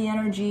have the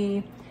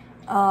energy.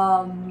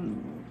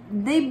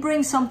 They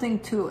bring something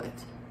to it,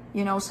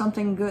 you know,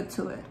 something good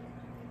to it.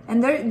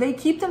 And they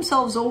keep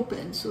themselves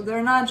open. So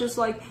they're not just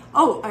like,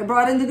 oh, I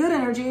brought in the good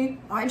energy,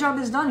 my job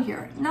is done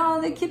here. No,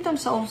 they keep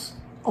themselves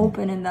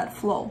open in that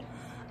flow.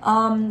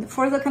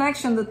 For the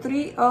connection, the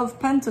 3 of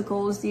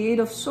Pentacles, the 8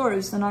 of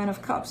Swords, the 9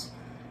 of Cups.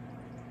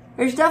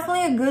 There's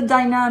definitely a good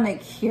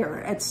dynamic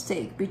here at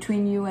stake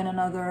between you and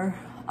another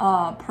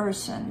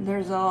person.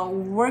 There's a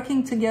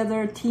working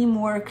together,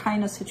 teamwork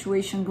kind of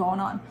situation going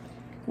on,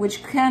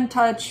 which can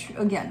touch,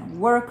 again,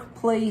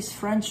 workplace,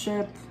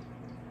 friendship,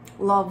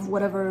 love,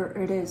 whatever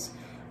it is.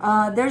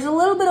 There's a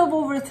little bit of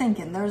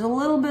overthinking. There's a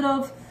little bit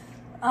of,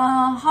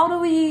 how do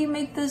we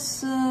make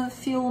this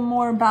feel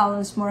more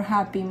balanced, more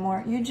happy,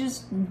 more, you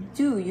just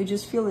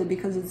feel it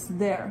because it's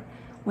there.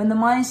 When the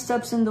mind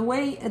steps in the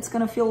way, it's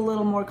going to feel a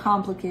little more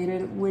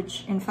complicated,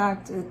 which in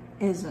fact it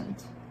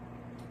isn't.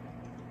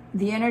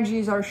 The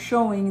energies are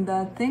showing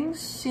that things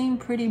seem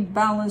pretty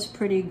balanced,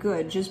 pretty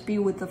good. Just be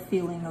with the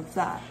feeling of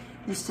that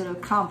instead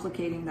of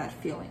complicating that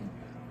feeling.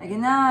 Like,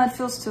 nah, it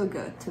feels too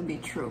good to be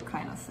true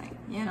kind of thing.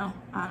 You know,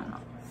 I don't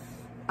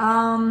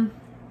know.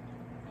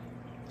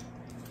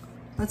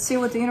 Let's see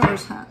what the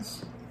universe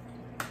has.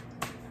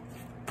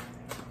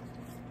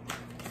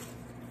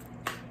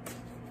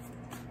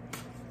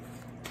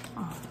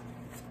 Oh.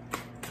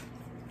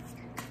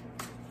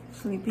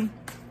 Sleepy,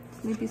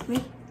 sleepy,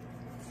 sleep.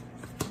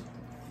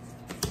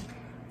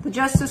 The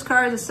Justice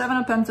card, the 7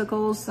 of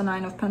Pentacles, the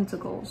 9 of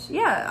Pentacles.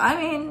 Yeah, I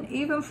mean,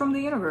 even from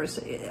the universe,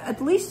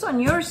 at least on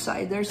your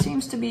side, there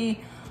seems to be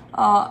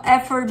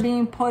effort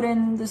being put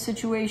in the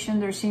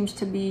situation. There seems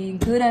to be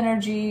good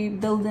energy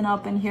building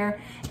up in here.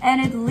 And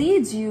it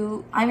leads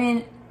you, I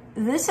mean,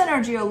 this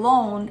energy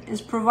alone is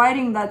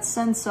providing that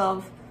sense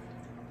of,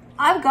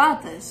 I've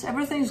got this.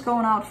 Everything's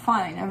going out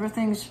fine.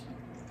 Everything's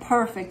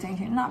perfect in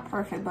here. Not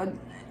perfect, but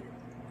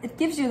it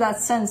gives you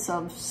that sense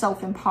of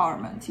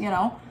self-empowerment, you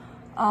know?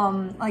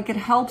 Like it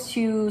helps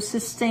you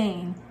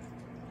sustain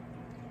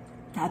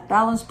that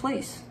balanced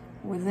place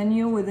within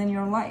you, within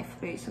your life,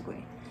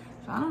 basically.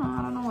 So I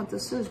don't know what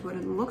this is, but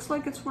it looks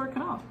like it's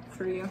working out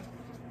for you.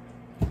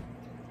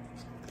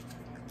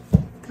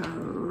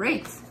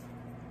 Great.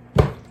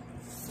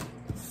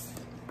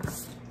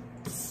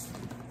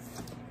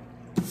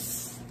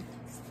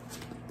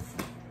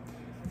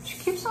 She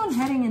keeps on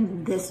heading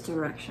in this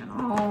direction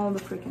all the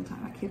freaking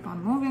time. I keep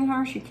on moving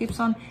her. She keeps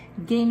on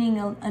gaining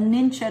an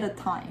inch at a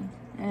time.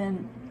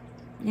 And,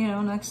 you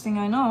know, next thing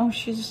I know,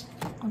 she's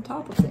on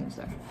top of things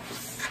there.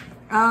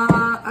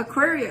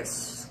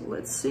 Aquarius,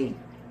 let's see.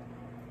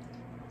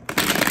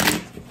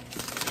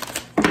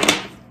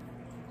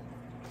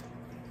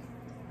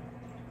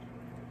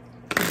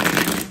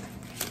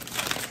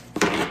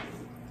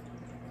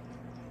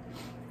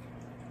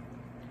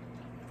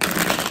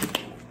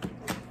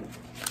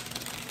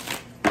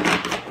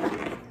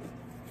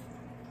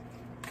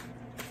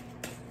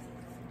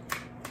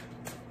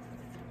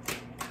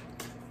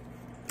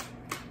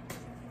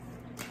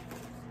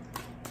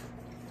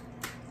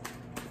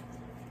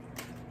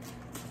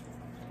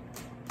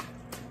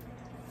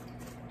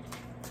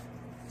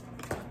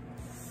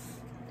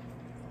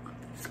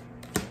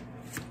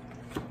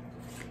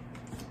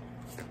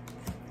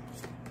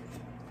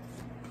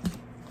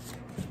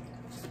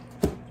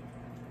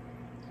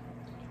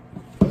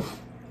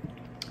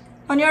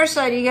 On your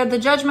side, you get the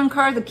Judgment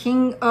card, the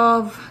King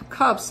of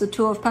Cups, the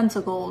 2 of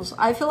Pentacles.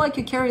 I feel like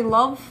you carry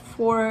love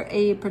for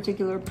a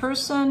particular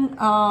person,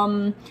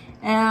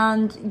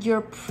 and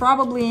you're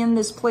probably in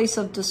this place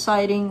of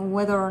deciding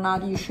whether or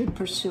not you should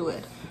pursue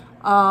it.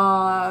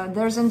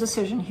 There's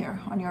indecision here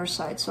on your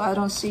side, so I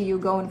don't see you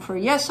going for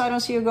yes, I don't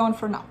see you going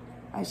for no.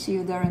 I see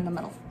you there in the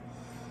middle,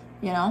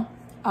 you know?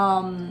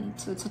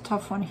 So it's a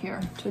tough one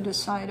here to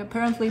decide,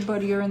 apparently,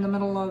 but you're in the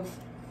middle of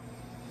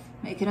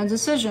making a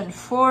decision.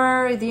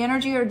 For the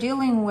energy you're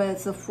dealing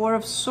with, the 4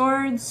 of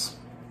Swords,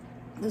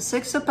 the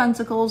 6 of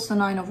Pentacles, the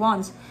 9 of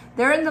Wands,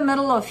 they're in the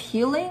middle of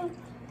healing.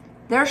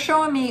 They're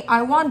showing me,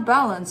 I want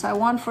balance. I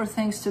want for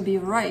things to be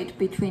right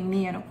between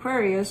me and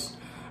Aquarius.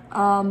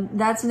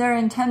 That's their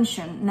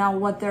intention. Now,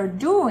 what they're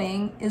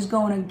doing is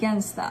going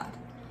against that,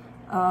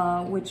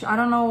 which I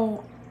don't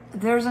know.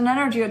 There's an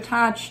energy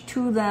attached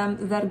to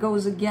them that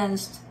goes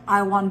against,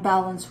 I want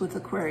balance with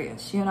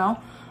Aquarius, you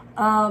know?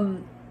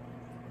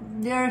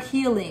 They're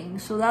healing,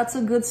 so that's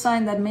a good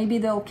sign that maybe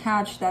they'll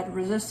catch that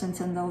resistance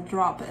and they'll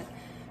drop it,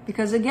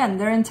 because again,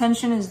 their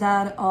intention is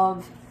that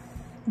of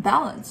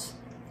balance.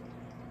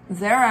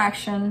 Their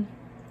action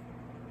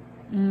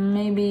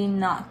maybe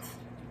not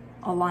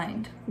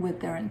aligned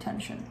with their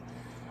intention.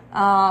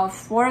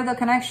 For the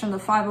connection, the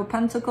 5 of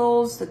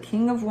Pentacles, the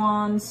King of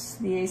Wands,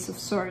 the Ace of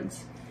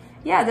Swords.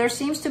 Yeah, there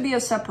seems to be a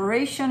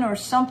separation or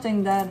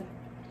something that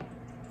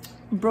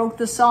broke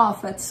this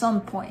off at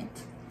some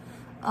point.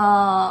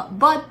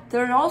 But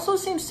there also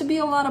seems to be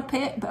a lot of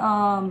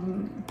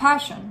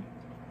passion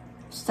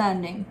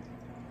standing,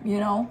 you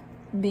know,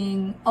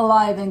 being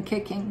alive and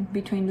kicking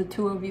between the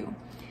two of you.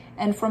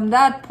 And from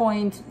that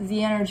point,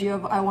 the energy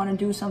of I want to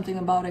do something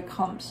about it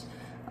comes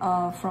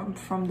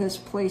from this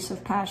place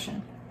of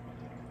passion.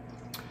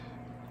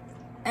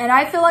 And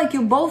I feel like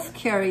you both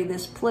carry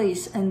this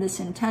place and this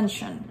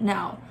intention.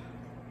 Now,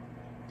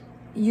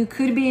 you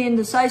could be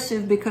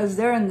indecisive because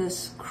they're in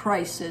this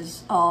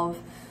crisis of,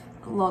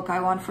 look,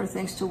 I want for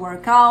things to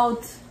work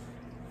out,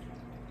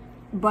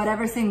 but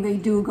everything they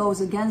do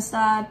goes against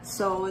that.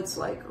 So it's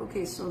like,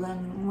 okay, so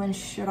then when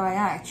should I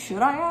act?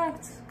 Should I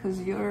act?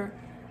 Because you're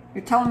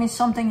telling me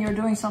something, you're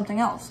doing something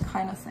else,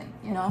 kind of thing,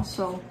 you know?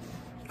 So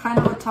kind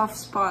of a tough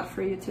spot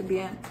for you to be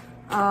in,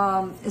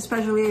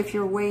 especially if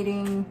you're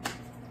waiting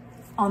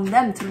on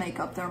them to make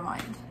up their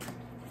mind.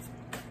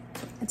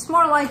 It's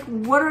more like,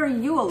 what are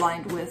you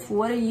aligned with?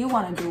 What do you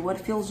want to do? What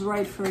feels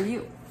right for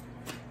you?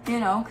 You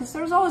know, because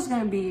there's always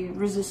going to be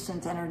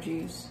resistant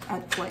energies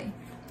at play.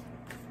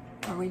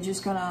 Are we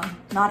just going to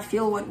not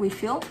feel what we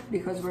feel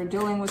because we're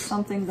dealing with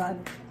something that,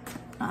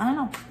 I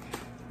don't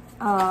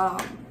know.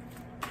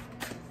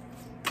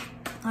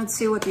 Let's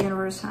see what the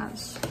universe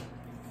has.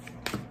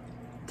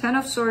 10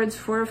 of Swords,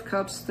 4 of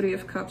Cups, 3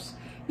 of Cups.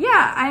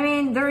 Yeah, I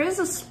mean, there is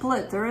a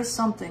split. There is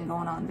something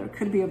going on. There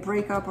could be a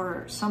breakup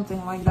or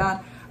something like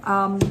that.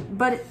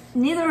 But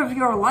neither of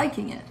you are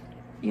liking it.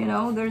 You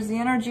know, there's the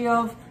energy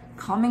of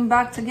coming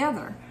back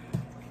together,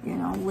 you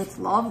know, with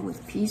love,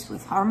 with peace,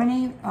 with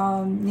harmony.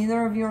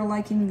 Neither of you are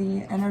liking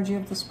the energy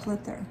of the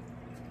split there,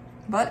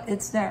 but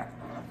it's there.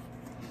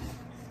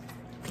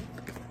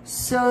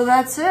 So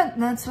that's it.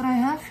 That's what I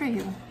have for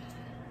you.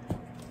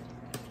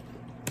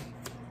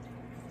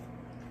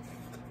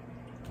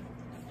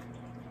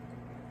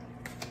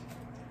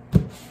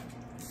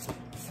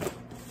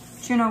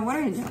 Juno, what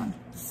are you doing?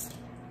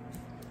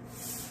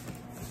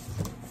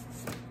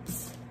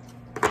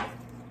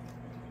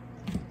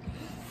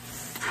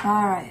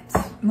 All right,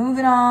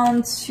 moving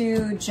on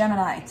to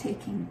Gemini,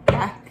 taking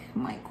back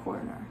my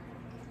corner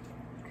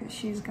because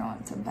she's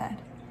going to bed.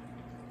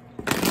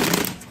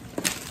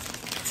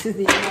 To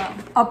the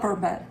upper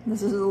bed.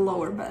 This is the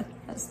lower bed.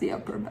 That's the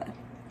upper bed.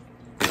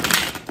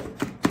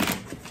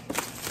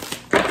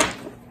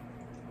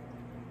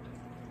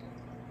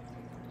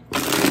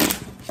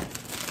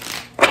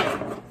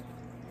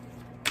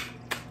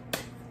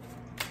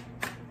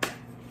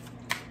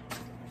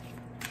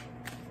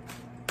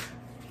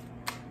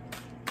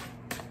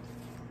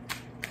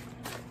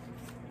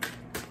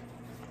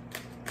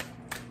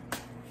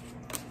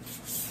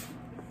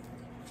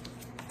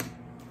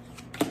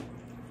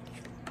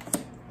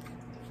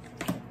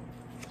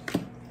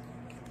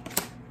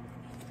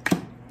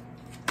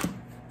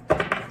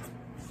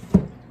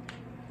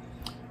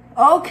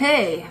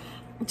 Okay,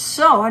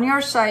 so on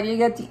your side, you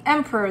get the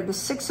Emperor, the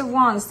 6 of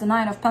Wands, the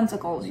 9 of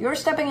Pentacles. You're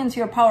stepping into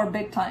your power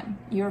big time.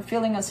 You're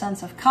feeling a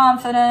sense of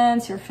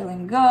confidence. You're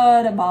feeling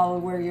good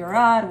about where you're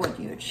at, what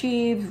you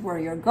achieved, where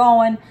you're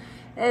going.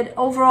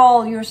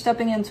 Overall, you're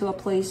stepping into a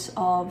place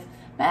of,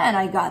 man,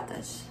 I got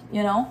this,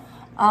 you know?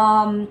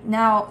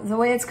 Now, the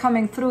way it's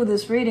coming through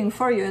this reading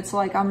for you, it's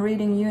like I'm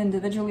reading you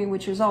individually,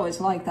 which is always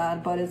like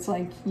that. But it's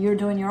like you're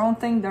doing your own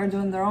thing, they're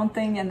doing their own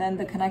thing, and then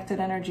the connected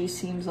energy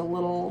seems a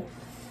little...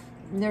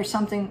 There's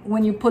something,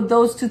 when you put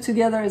those two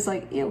together, it's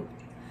like, ew.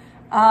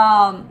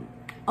 On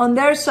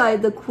their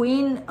side, the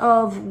Queen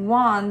of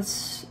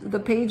Wands, the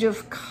Page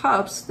of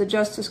Cups, the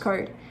Justice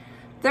card,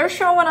 they're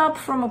showing up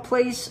from a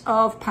place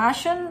of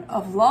passion,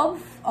 of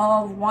love,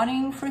 of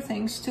wanting for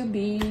things to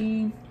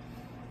be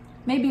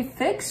maybe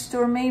fixed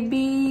or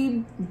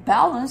maybe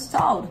balanced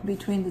out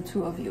between the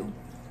two of you.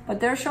 But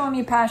they're showing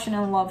me passion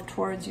and love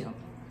towards you.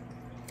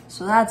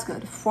 So that's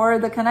good. For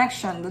the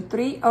connection, the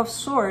 3 of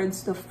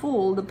Swords, the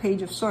Fool, the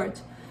Page of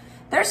Swords.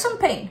 There's some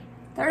pain.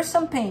 There's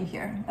some pain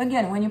here.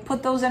 Again, when you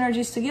put those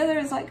energies together,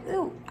 it's like,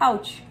 ooh,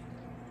 ouch.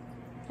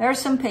 There's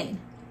some pain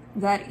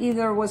that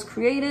either was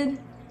created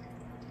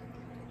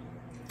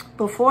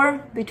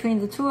before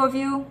between the two of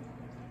you.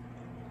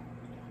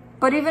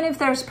 But even if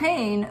there's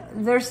pain,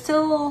 there's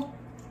still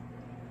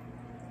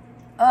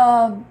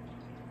a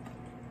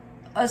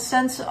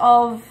sense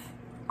of,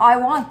 I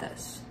want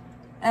this.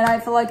 And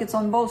I feel like it's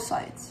on both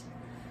sides.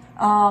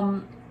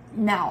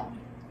 Now,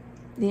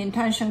 the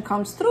intention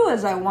comes through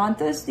as I want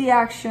this. The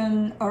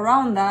action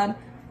around that,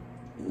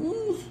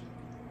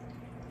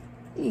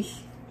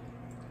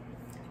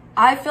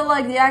 I feel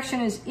like the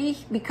action is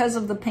because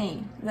of the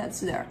pain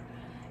that's there.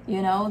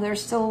 You know,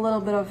 there's still a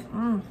little bit of,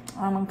 I'm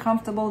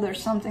uncomfortable.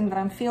 There's something that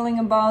I'm feeling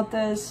about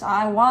this.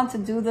 I want to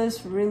do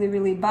this really,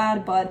 really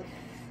bad, but.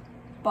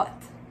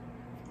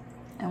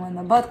 And when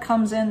the but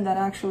comes in, that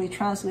actually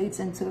translates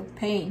into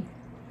pain.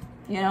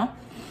 You know,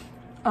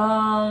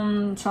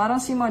 so I don't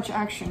see much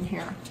action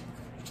here.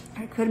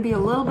 It could be a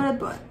little bit,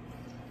 but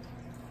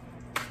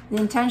the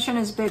intention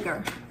is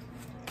bigger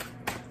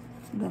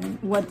than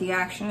what the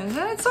action is.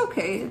 And it's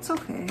okay. It's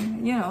okay.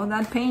 You know,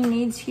 that pain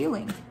needs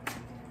healing.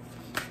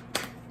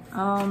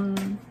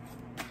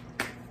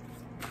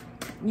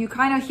 you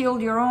kind of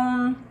healed your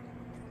own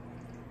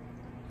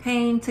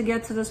pain to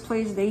get to this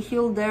place. They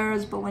healed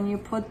theirs, but when you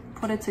put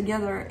it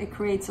together, it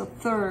creates a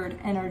third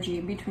energy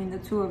between the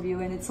two of you,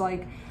 and it's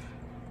like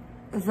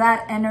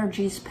that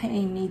energy's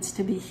pain needs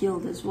to be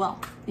healed as well.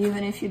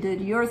 Even if you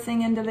did your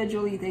thing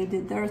individually, they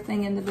did their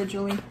thing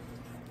individually.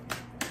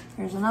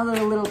 There's another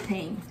little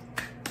pain,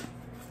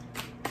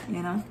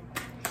 you know.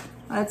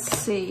 Let's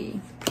see.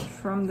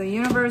 From the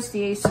universe,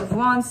 the Ace of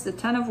Wands, the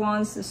Ten of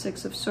Wands, the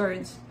Six of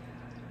Swords.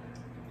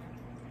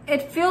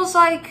 It feels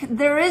like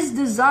there is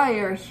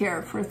desire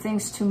here for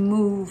things to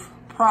move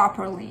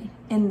properly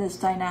in this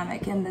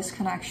dynamic, in this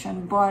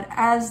connection. But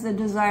as the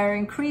desire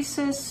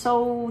increases,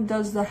 so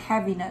does the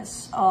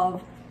heaviness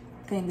of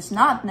things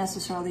not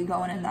necessarily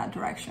going in that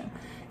direction.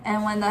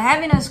 And when the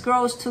heaviness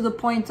grows to the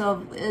point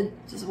of it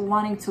just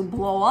wanting to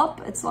blow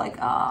up, it's like,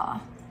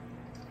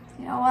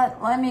 you know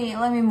what, let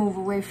me move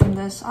away from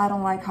this. I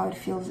don't like how it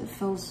feels. It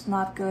feels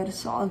not good,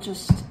 so I'll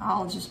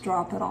just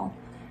drop it all.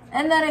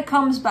 And then it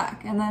comes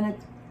back, and then it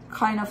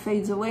kind of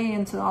fades away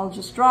into I'll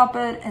just drop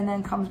it, and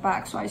then comes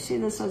back. So I see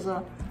this as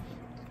a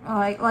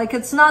like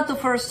it's not the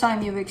first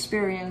time you've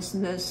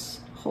experienced this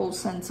whole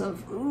sense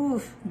of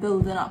oof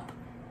building up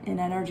in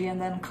energy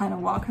and then kind of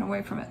walking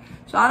away from it.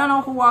 So I don't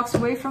know who walks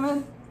away from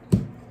it.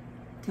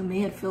 To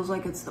me, it feels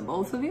like it's the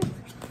both of you,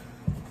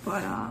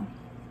 but I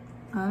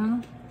don't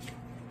know.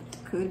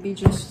 Could be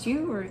just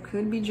you, or it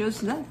could be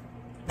just them.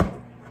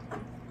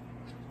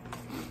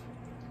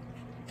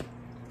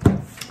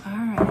 All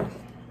right.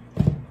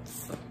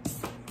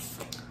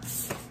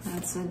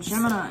 That's a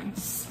Gemini.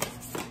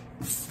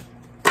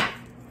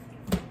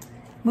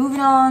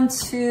 Moving on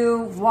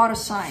to water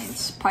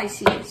signs,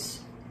 Pisces.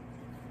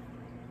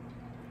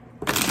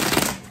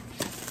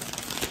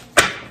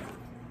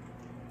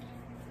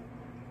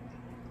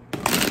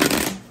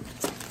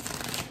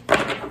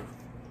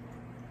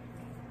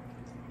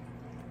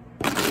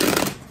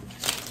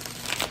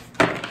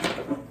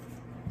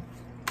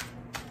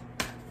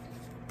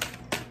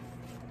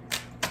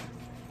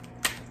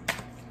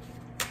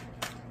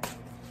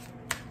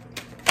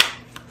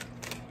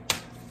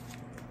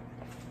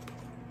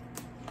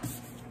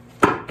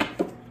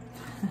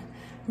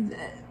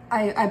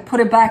 I put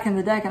it back in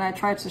the deck and I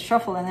tried to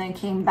shuffle, and then it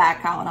came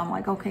back out. I'm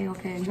like, okay,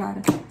 I got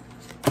it.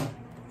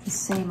 The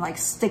same, like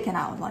sticking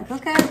out, like,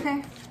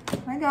 okay,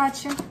 I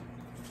got you.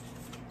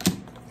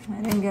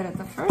 I didn't get it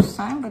the first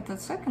time, but the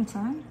second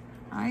time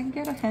I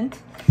get a hint.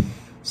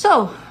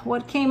 So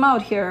what came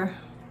out here,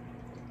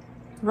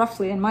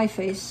 roughly in my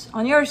face,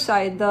 on your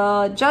side,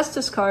 the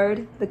Justice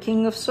card, the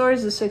King of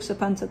Swords, the Six of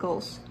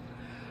Pentacles.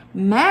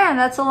 Man,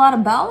 that's a lot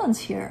of balance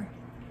here.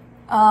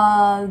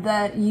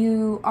 That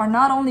you are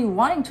not only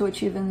wanting to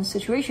achieve in the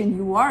situation,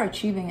 you are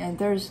achieving it.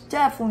 There's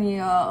definitely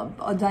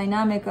a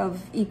dynamic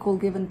of equal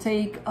give and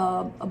take,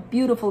 a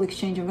beautiful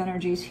exchange of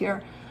energies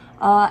here.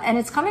 And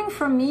it's coming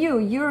from you.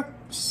 You're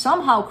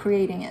somehow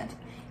creating it.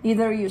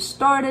 Either you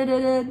started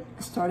it.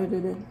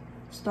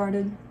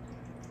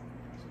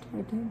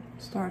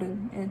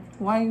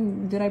 Why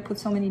did I put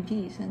so many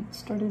D's and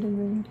started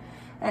it?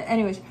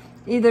 Anyways,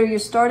 either you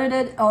started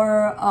it,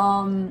 or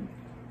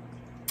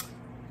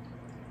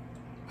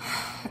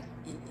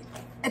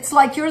it's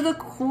like you're the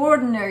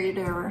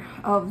coordinator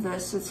of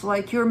this. It's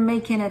like you're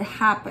making it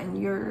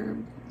happen. You're,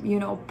 you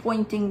know,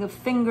 pointing the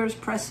fingers,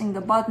 pressing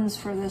the buttons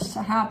for this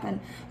to happen,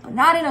 but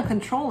not in a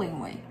controlling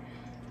way.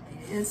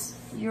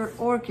 You're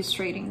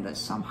orchestrating this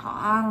somehow.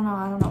 I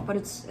don't know, but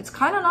it's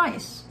kind of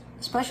nice,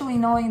 especially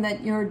knowing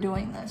that you're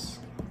doing this,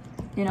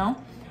 you know.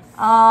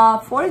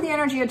 For the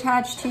energy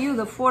attached to you,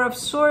 the Four of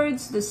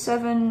Swords, the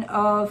Seven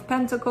of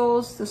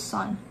Pentacles, the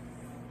Sun.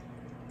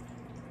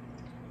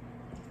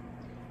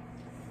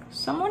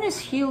 Someone is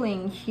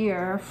healing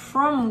here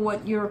from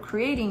what you're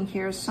creating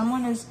here.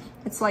 Someone is,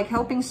 it's like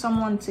helping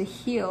someone to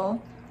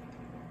heal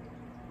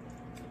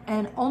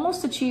and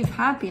almost achieve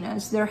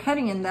happiness. They're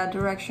heading in that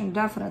direction,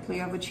 definitely,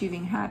 of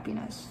achieving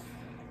happiness.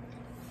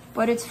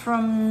 But it's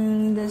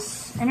from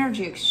this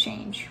energy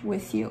exchange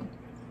with you.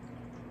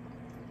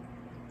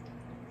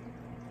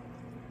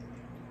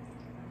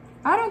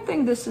 I don't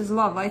think this is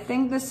love. I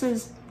think this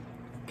is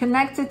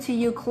connected to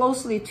you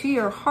closely, to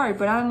your heart,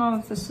 but I don't know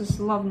if this is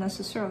love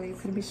necessarily. It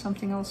could be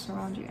something else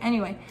around you.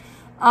 Anyway,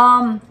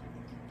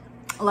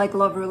 like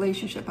love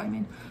relationship, I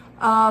mean.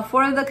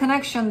 For the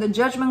connection, the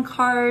Judgment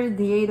card,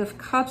 the Eight of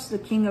Cups, the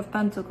King of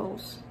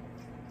Pentacles.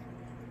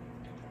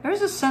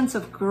 There's a sense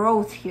of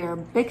growth here,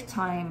 big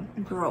time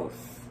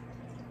growth.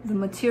 The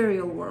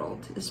material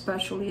world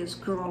especially is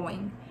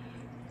growing.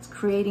 It's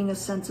creating a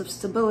sense of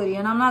stability,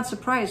 and I'm not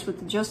surprised with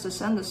the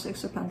Justice and the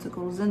Six of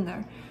Pentacles in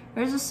there.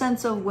 There's a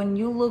sense of when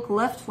you look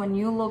left, when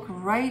you look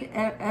right,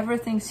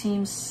 everything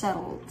seems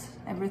settled.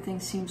 Everything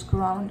seems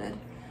grounded.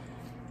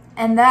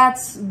 And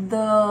that's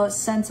the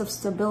sense of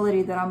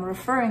stability that I'm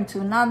referring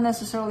to. Not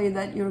necessarily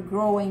that you're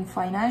growing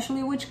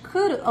financially, which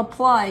could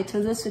apply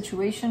to this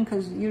situation,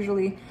 because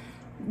usually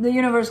the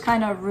universe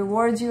kind of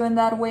rewards you in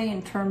that way,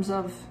 in terms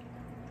of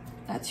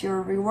that's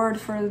your reward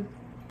for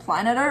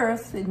planet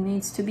Earth. It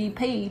needs to be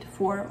paid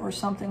for, or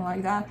something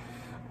like that.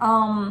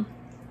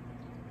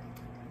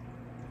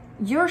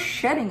 you're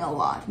shedding a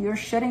lot. You're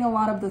shedding a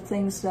lot of the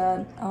things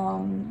that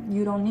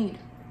you don't need.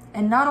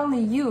 And not only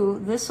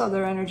you, this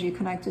other energy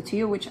connected to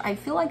you, which I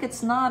feel like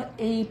it's not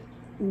a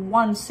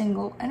one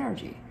single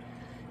energy.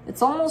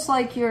 It's almost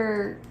like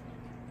you're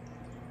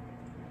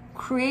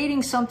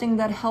creating something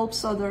that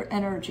helps other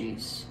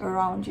energies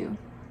around you.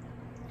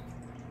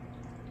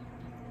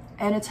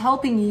 And it's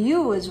helping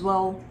you as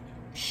well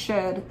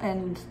shed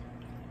and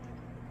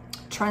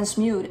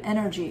transmute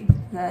energy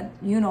that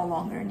you no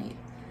longer need.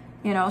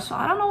 You know, so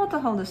I don't know what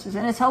the hell this is.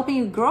 And it's helping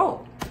you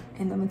grow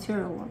in the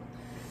material world.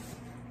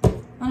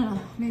 I don't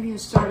know, maybe you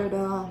started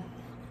a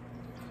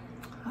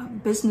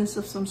business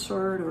of some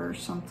sort or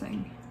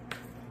something.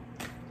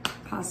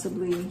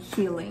 Possibly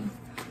healing.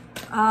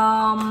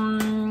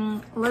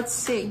 Let's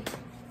see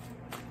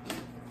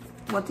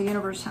what the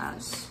universe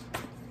has.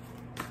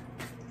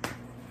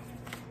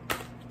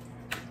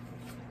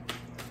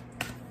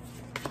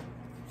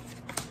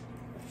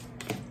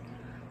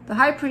 The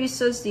High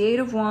Priestess, the Eight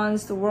of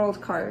Wands, the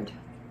World card.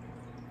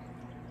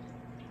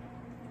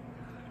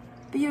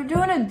 But you're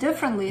doing it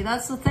differently.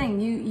 That's the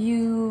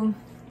thing.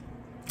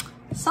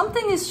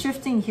 Something is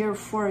shifting here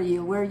for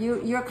you, where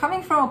you're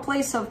coming from a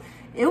place of,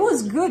 it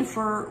was good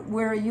for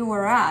where you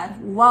were at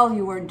while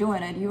you were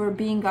doing it. You were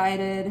being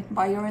guided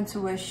by your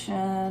intuition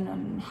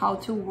and how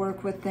to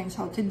work with things,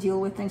 how to deal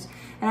with things.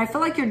 And I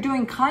feel like you're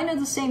doing kind of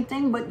the same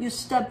thing, but you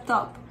stepped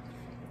up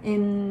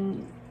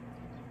in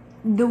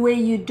the way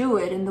you do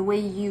it, in the way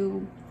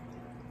you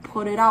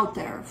put it out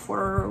there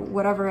for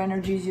whatever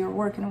energies you're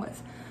working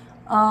with.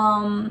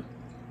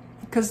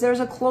 Because there's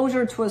a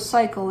closure to a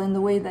cycle in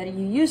the way that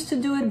you used to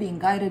do it, being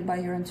guided by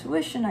your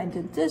intuition. I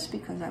did this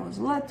because I was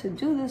led to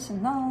do this,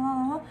 and blah,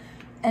 blah, blah.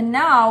 And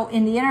now,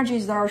 in the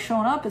energies that are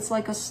showing up, it's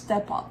like a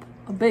step up,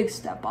 a big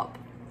step up.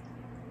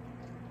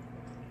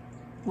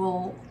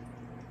 Well,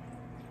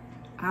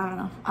 I don't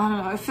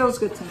know. It feels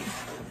good to me.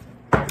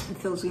 It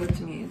feels good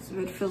to me.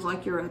 It feels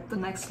like you're at the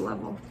next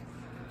level.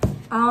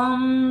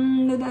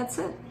 That's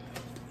it.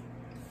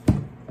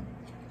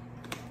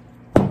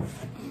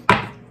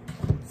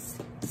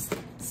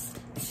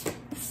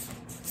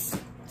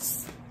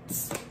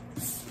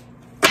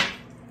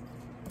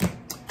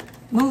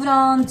 Moving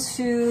on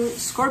to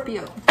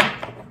Scorpio.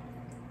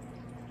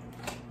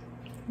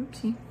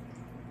 Oopsie.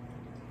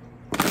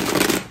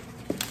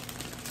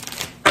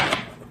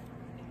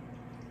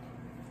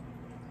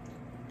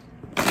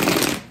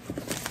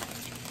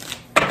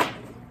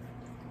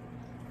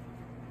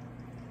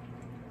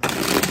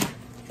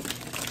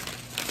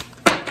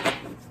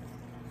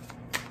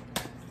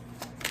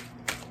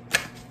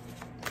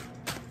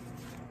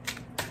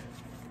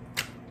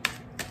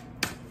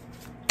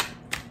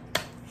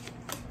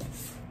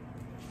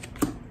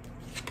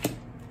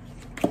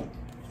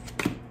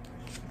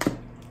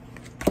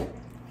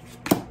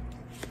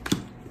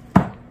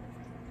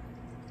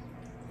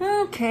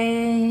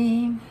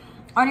 Okay,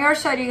 on your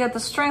side you got the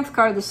Strength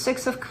card, the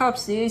Six of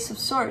Cups, the Ace of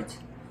Swords.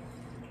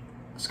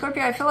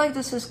 Scorpio, I feel like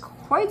this is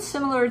quite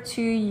similar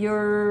to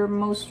your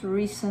most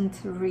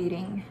recent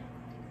reading.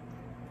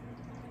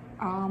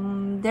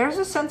 There's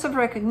a sense of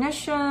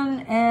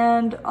recognition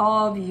and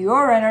of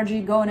your energy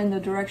going in the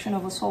direction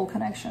of a soul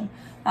connection.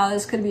 Now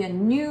this could be a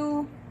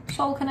new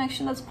soul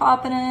connection that's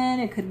popping in.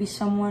 It could be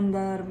someone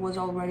that was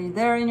already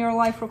there in your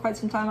life for quite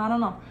some time. I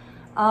don't know.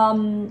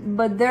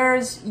 But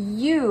there's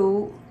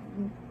you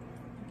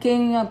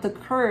gaining up the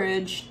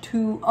courage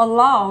to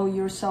allow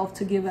yourself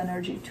to give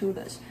energy to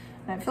this.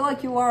 And I feel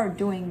like you are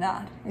doing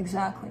that,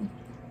 exactly.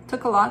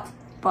 Took a lot,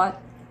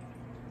 but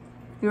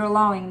you're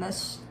allowing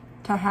this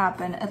to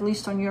happen, at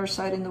least on your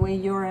side, in the way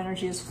your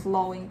energy is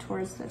flowing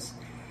towards this.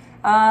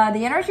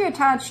 The energy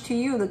attached to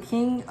you, the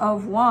King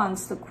of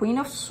Wands, the Queen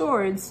of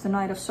Swords, the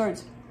Knight of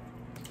Swords.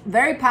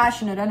 Very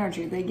passionate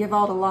energy. They give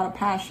out a lot of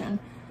passion.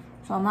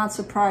 So I'm not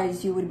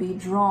surprised you would be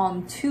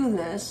drawn to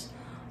this.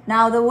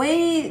 Now, the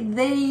way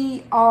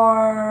they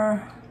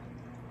are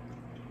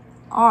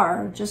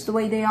just the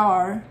way they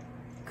are,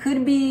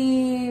 could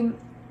be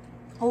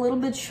a little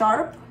bit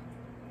sharp.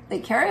 They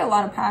carry a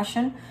lot of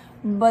passion,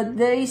 but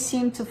they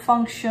seem to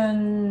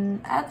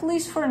function, at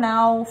least for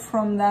now,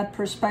 from that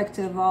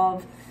perspective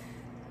of,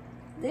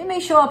 they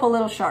may show up a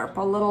little sharp,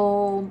 a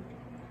little,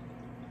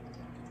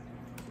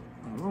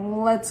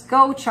 let's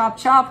go, chop,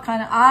 chop,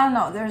 kind of, I don't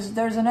know.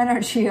 There's an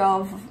energy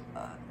of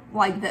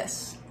like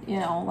this, you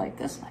know, like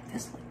this, like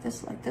this, like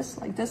this, like this,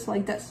 like this,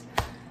 like this.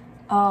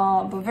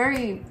 But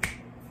very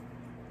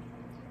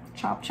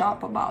chop,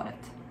 chop about it.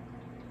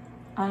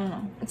 I don't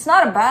know. It's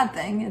not a bad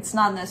thing. It's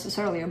not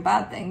necessarily a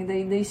bad thing.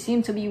 They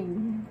seem to be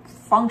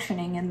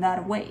functioning in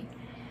that way,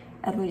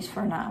 at least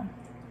for now.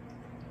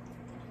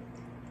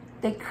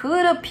 They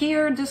could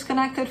appear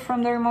disconnected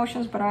from their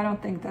emotions, but I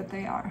don't think that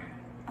they are.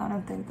 I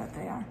don't think that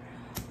they are.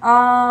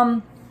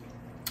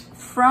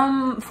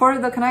 For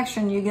the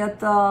connection, you get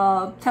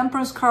the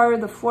Temperance card,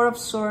 the Four of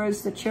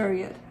Swords, the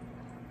Chariot.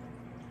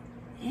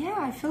 Yeah,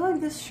 I feel like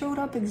this showed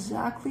up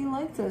exactly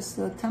like this,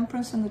 the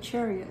Temperance and the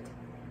Chariot.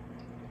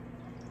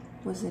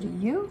 Was it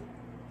you?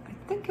 I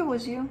think it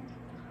was you.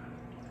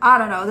 I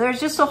don't know. There's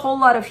just a whole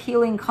lot of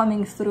healing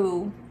coming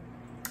through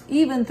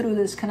even through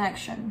this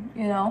connection,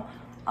 you know.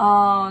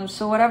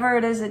 So whatever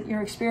it is that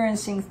you're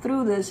experiencing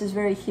through this is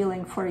very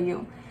healing for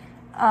you.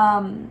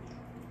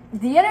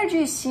 The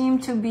energies seem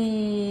to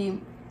be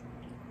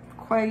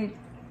quite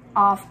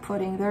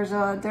off-putting.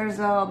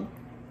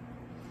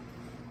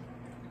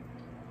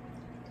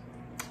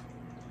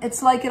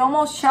 It's like it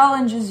almost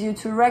challenges you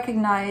to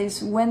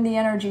recognize when the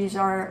energies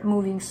are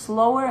moving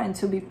slower and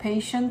to be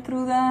patient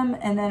through them,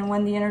 and then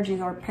when the energies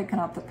are picking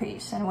up the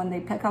pace. And when they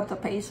pick up the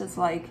pace, it's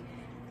like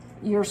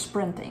you're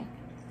sprinting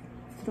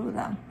through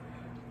them.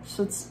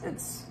 So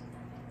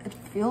it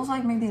feels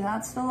like maybe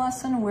that's the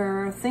lesson,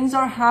 where things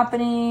are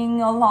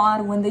happening a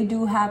lot when they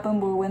do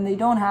happen, but when they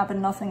don't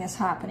happen, nothing is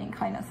happening,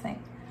 kind of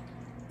thing.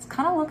 It's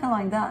kind of looking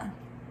like that,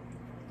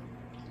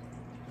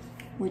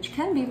 which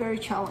can be very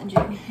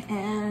challenging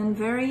and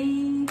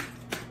very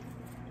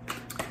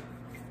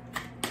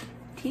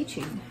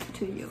teaching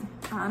to you.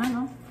 I don't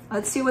know.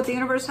 Let's see what the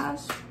universe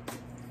has.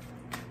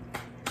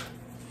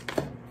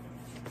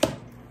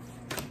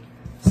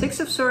 Six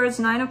of Swords,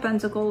 Nine of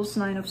Pentacles,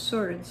 Nine of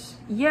Swords.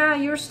 Yeah,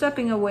 you're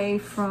stepping away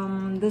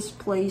from this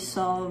place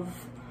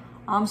of,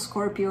 I'm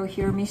Scorpio,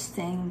 hear me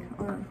sting,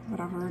 or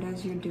whatever it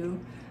is you do.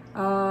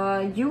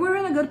 You were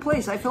in a good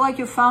place. I feel like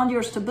you found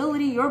your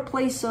stability, your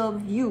place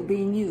of you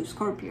being you,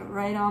 Scorpio,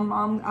 right?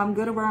 I'm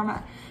good at where I'm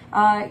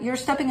at. You're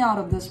stepping out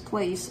of this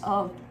place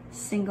of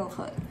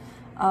singlehood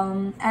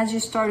as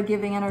you start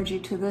giving energy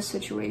to this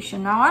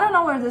situation. Now, I don't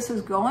know where this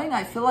is going.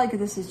 I feel like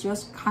this is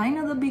just kind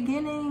of the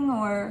beginning,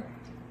 or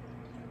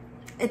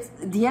it's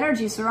the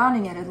energy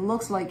surrounding it. It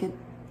looks like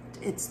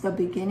it's the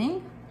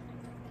beginning,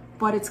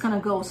 but it's gonna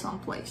go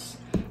someplace.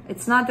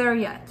 It's not there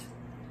yet.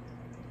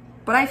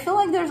 But I feel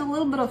like there's a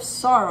little bit of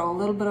sorrow, a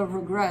little bit of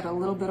regret, a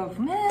little bit of,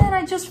 man,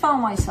 I just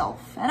found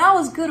myself. And I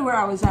was good where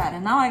I was at.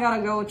 And now I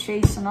gotta go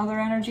chase another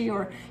energy.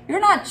 Or you're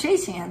not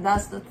chasing it.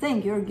 That's the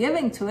thing. You're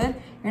giving to it.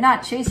 You're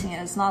not chasing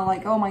it. It's not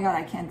like, oh my God,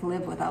 I can't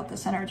live without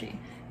this energy.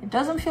 It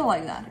doesn't feel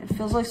like that. It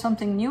feels like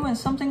something new and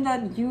something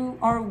that you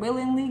are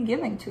willingly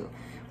giving to.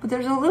 But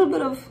there's a little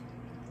bit of,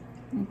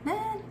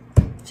 man,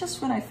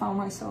 just when I found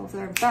myself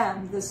there,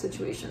 bam, this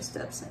situation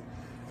steps in.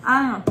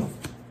 I don't know.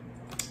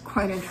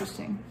 Quite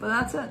interesting. But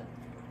that's it.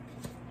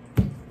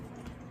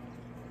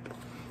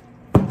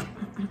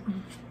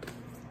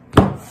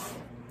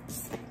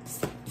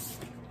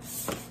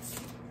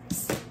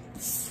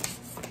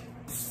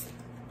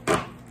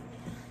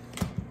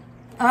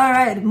 All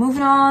right,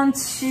 moving on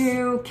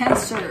to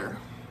Cancer.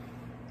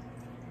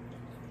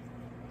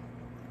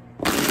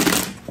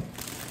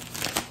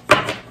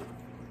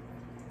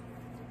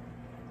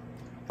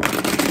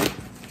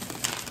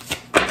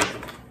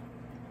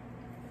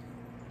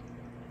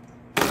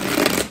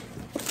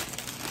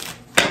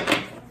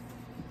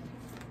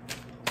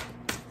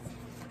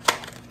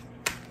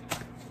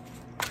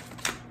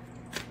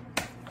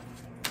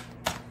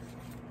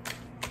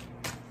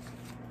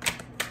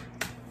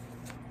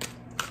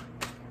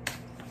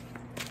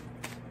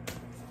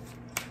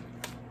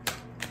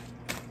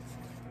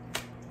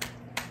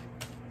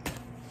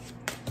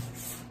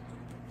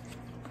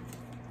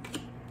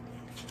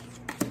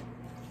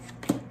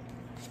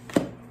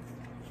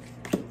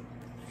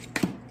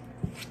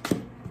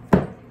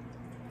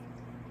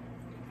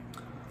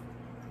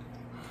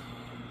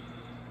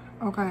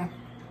 Okay.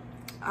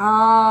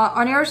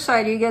 On your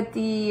side, you get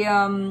the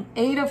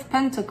Eight of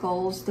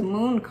Pentacles, the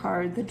Moon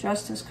card, the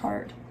Justice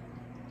card.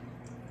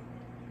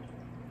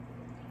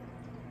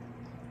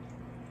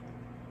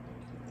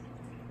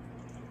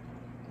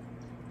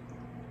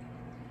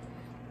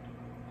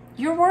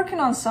 You're working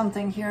on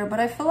something here, but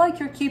I feel like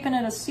you're keeping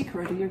it a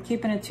secret. You're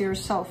keeping it to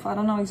yourself. I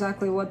don't know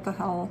exactly what the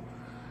hell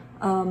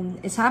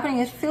is happening.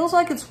 It feels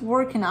like it's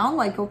working out,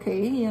 like,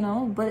 okay, you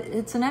know, but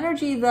it's an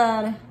energy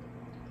that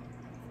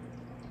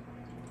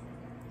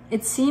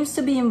it seems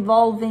to be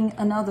involving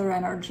another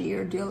energy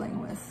you're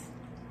dealing with.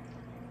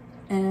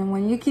 And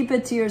when you keep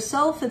it to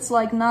yourself, it's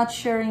like not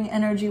sharing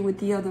energy with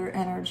the other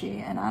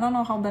energy. And I don't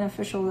know how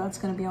beneficial that's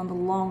going to be on the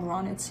long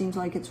run. It seems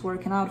like it's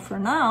working out for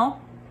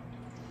now.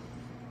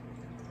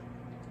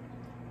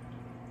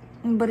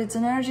 But it's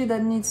an energy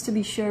that needs to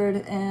be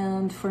shared,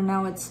 and for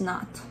now it's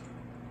not.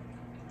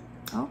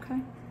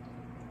 Okay.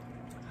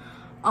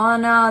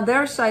 On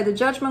their side, the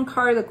Judgment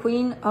card, the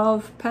Queen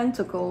of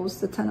Pentacles,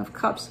 the Ten of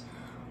Cups.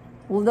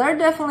 Well, they're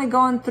definitely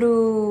going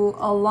through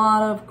a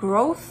lot of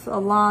growth, a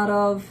lot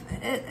of...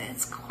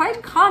 It's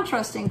quite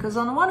contrasting, because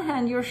on the one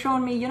hand, you're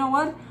showing me, you know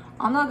what?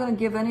 I'm not going to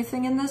give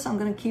anything in this. I'm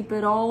going to keep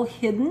it all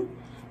hidden.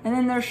 And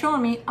then they're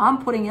showing me I'm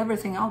putting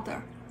everything out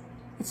there.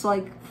 It's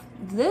like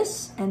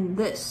this and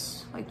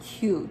this, like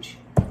huge.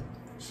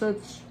 So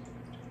it's...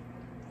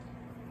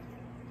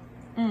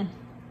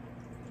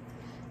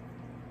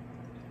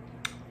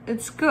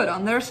 It's good.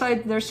 On their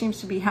side, there seems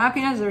to be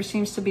happiness. There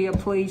seems to be a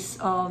place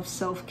of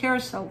self-care,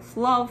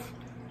 self-love,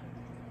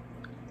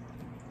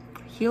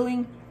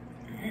 healing.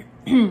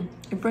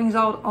 It brings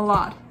out a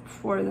lot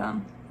for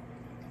them.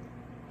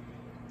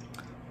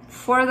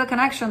 For the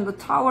connection, the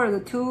Tower, the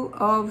Two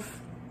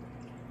of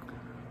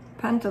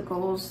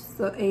Pentacles,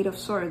 the Eight of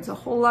Swords, a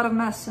whole lot of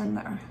mess in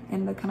there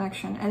in the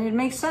connection. And it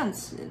makes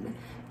sense.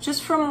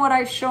 Just from what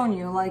I've shown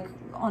you, like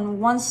on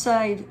one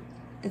side,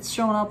 it's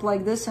showing up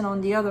like this, and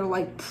on the other,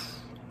 like pff,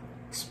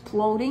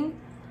 exploding.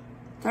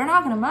 They're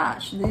not going to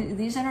match.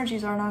 These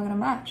energies are not going to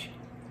match.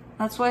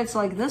 That's why it's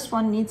like this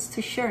one needs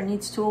to share,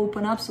 needs to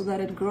open up so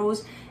that it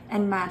grows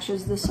and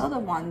matches this other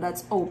one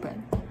that's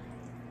open.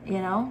 You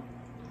know?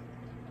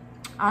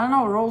 I don't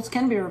know, roles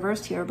can be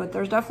reversed here, but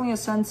there's definitely a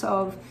sense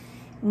of,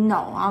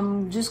 no,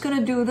 I'm just going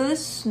to do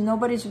this.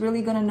 Nobody's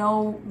really going to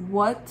know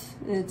what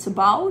it's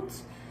about,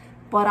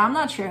 but I'm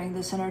not sharing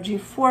this energy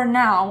for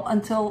now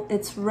until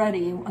it's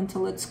ready,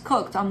 until it's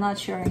cooked. I'm not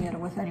sharing it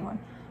with anyone.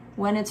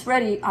 When it's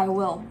ready, I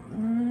will.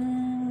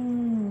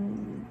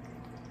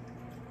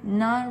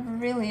 Not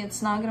really.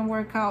 It's not going to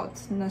work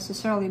out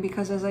necessarily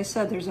because, as I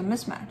said, there's a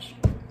mismatch.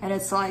 And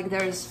it's like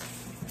there's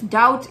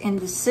doubt,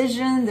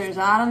 indecision. There's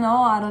I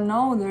don't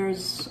know.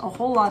 There's a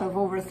whole lot of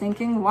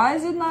overthinking. Why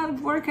is it not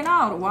working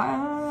out?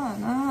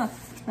 Why?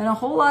 And a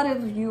whole lot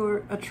of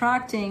you're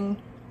attracting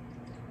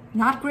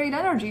not great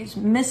energies,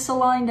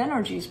 misaligned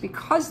energies.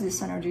 Because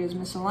this energy is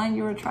misaligned,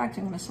 you're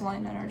attracting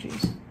misaligned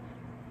energies.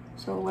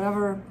 So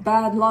whatever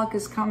bad luck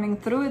is coming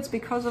through, it's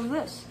because of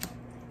this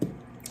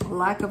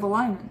lack of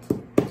alignment.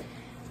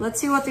 Let's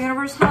see what the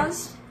universe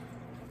has.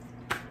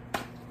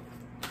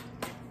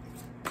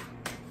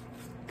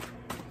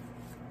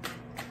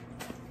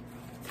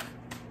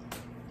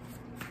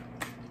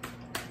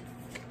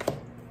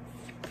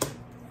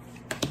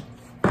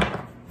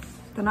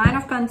 The Nine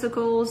of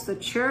Pentacles, the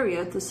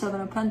Chariot, the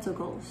Seven of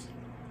Pentacles.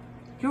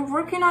 You're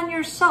working on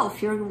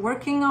yourself. You're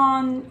working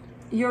on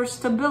your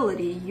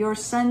stability, your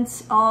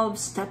sense of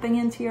stepping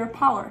into your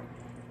power.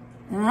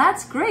 And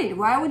that's great.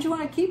 Why would you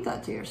want to keep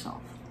that to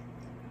yourself?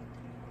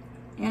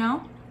 You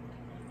know?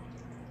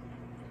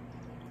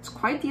 It's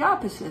quite the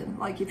opposite.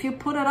 Like if you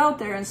put it out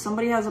there and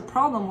somebody has a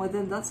problem with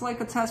it, that's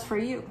like a test for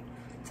you.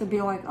 To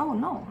be like, oh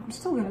no, I'm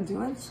still going to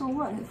do it. So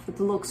what if it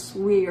looks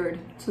weird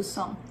to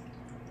some?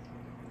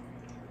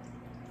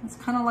 It's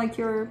kind of like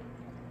your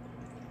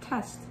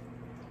test.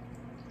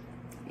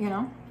 You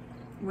know?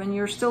 When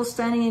you're still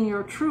standing in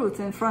your truth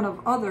in front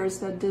of others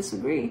that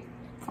disagree,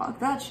 fuck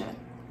that shit.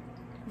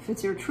 If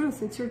it's your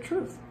truth, it's your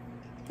truth.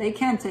 They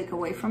can't take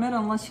away from it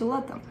unless you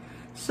let them.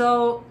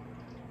 So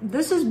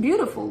this is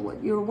beautiful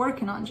what you're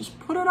working on. Just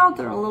put it out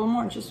there a little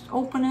more. Just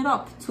open it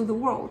up to the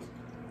world.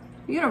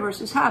 The universe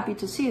is happy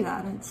to see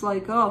that. It's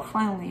like, oh,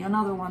 finally,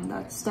 another one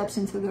that steps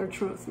into their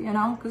truth, you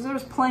know? Because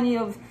there's plenty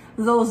of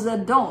those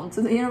that don't.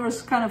 The universe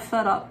is kind of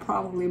fed up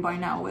probably by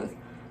now with,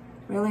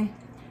 really?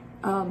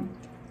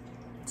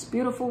 It's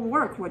beautiful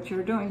work what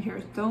you're doing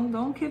here.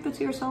 Don't keep it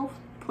to yourself.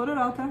 Put it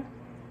out there.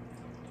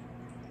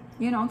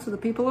 You know, to the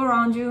people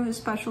around you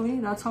especially.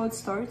 That's how it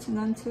starts. And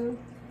then to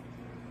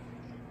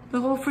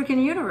the whole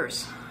freaking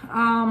universe.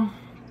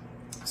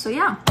 So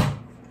yeah,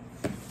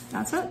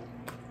 that's it.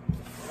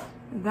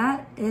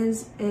 That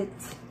is it.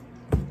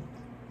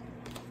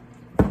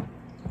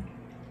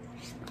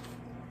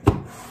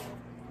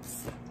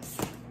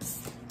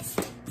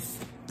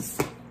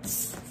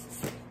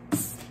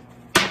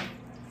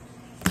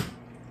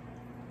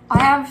 I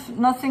have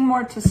nothing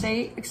more to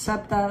say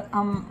except that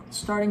I'm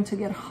starting to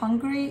get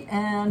hungry,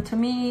 and to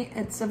me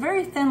it's a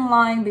very thin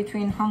line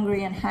between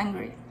hungry and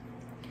hangry.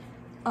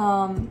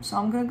 So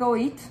I'm gonna go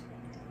eat.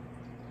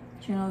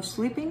 Juno's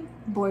sleeping.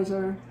 Boys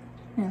are,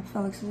 yeah,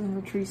 Felix is in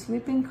the tree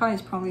sleeping. Kai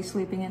is probably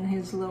sleeping in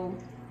his little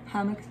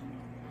hammock.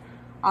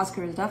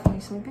 Oscar is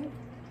definitely sleeping.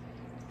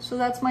 So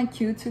that's my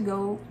cue to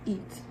go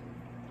eat.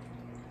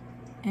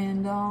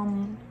 And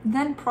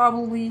then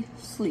probably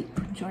sleep,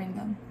 join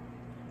them.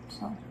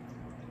 So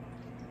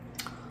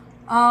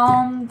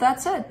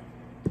that's it.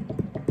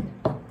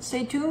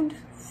 Stay tuned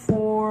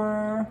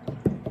for,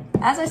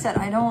 as I said,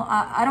 I don't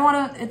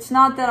want to, it's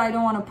not that I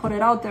don't want to put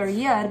it out there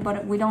yet,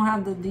 but we don't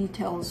have the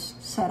details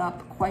set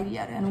up quite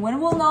yet. And when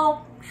we'll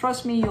know,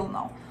 trust me, you'll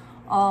know,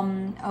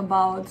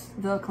 about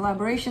the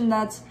collaboration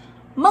that's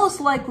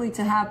most likely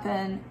to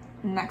happen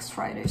next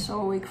Friday, so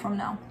a week from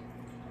now,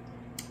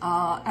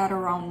 at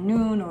around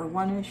noon or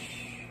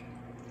 1-ish.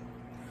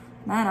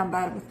 Man, I'm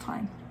bad with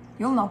time.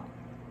 You'll know,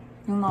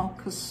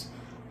 because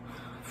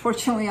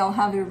fortunately I'll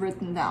have it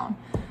written down.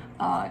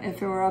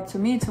 If it were up to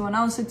me to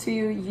announce it to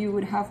you, you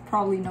would have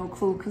probably no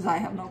clue, because I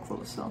have no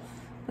clue. So,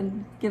 but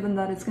given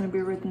that it's going to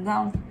be written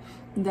down,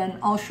 then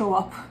I'll show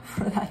up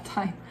for that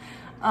time.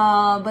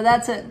 But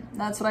that's it.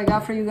 That's what I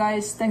got for you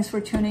guys. Thanks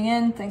for tuning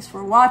in. Thanks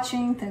for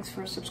watching. Thanks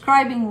for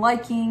subscribing,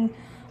 liking,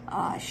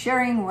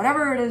 sharing,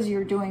 whatever it is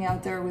you're doing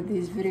out there with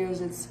these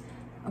videos. It's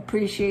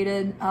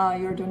appreciated.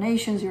 Your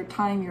donations, your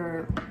time,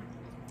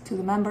 to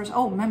the members.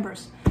 Oh,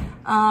 members.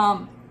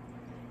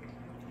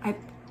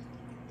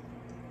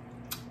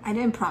 I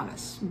didn't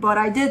promise, but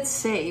I did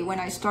say when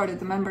I started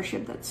the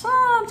membership that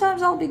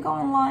sometimes I'll be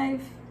going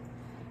live,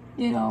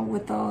 you know,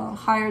 with the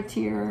higher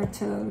tier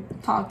to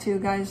talk to you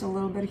guys a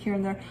little bit here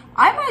and there.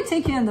 I might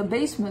take you in the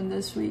basement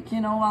this week,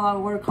 you know, while I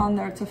work on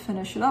there to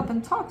finish it up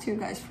and talk to you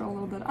guys for a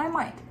little bit. I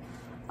might.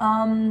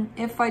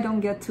 if I don't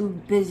get too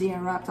busy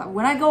and wrapped up.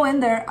 When I go in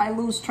there, I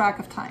lose track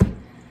of time.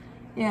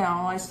 You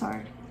know, I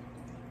start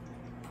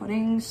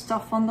putting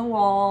stuff on the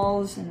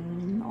walls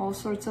and all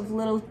sorts of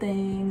little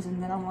things,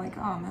 and then I'm like,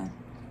 oh man,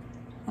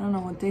 I don't know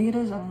what day it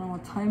is, I don't know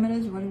what time it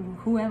is,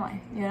 who am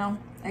I, you know?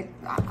 I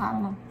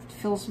don't know, it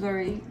feels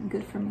very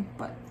good for me,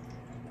 but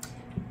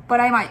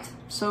I might.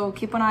 So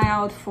keep an eye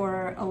out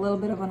for a little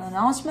bit of an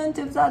announcement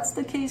if that's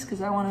the case,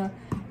 because I want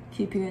to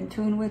keep you in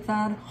tune with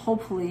that.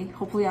 Hopefully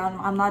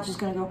I'm not just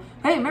gonna go,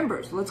 hey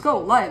members, let's go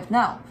live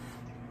now.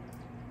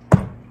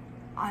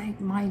 I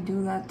might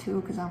do that too,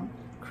 because I'm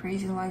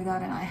crazy like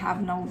that and I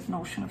have no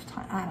notion of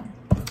time.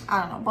 I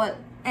don't know, but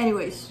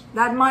anyways,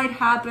 that might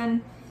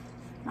happen.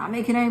 Not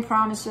making any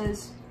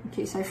promises in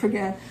case I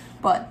forget,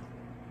 but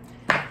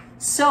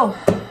so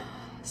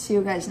see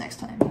you guys next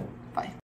time. Bye.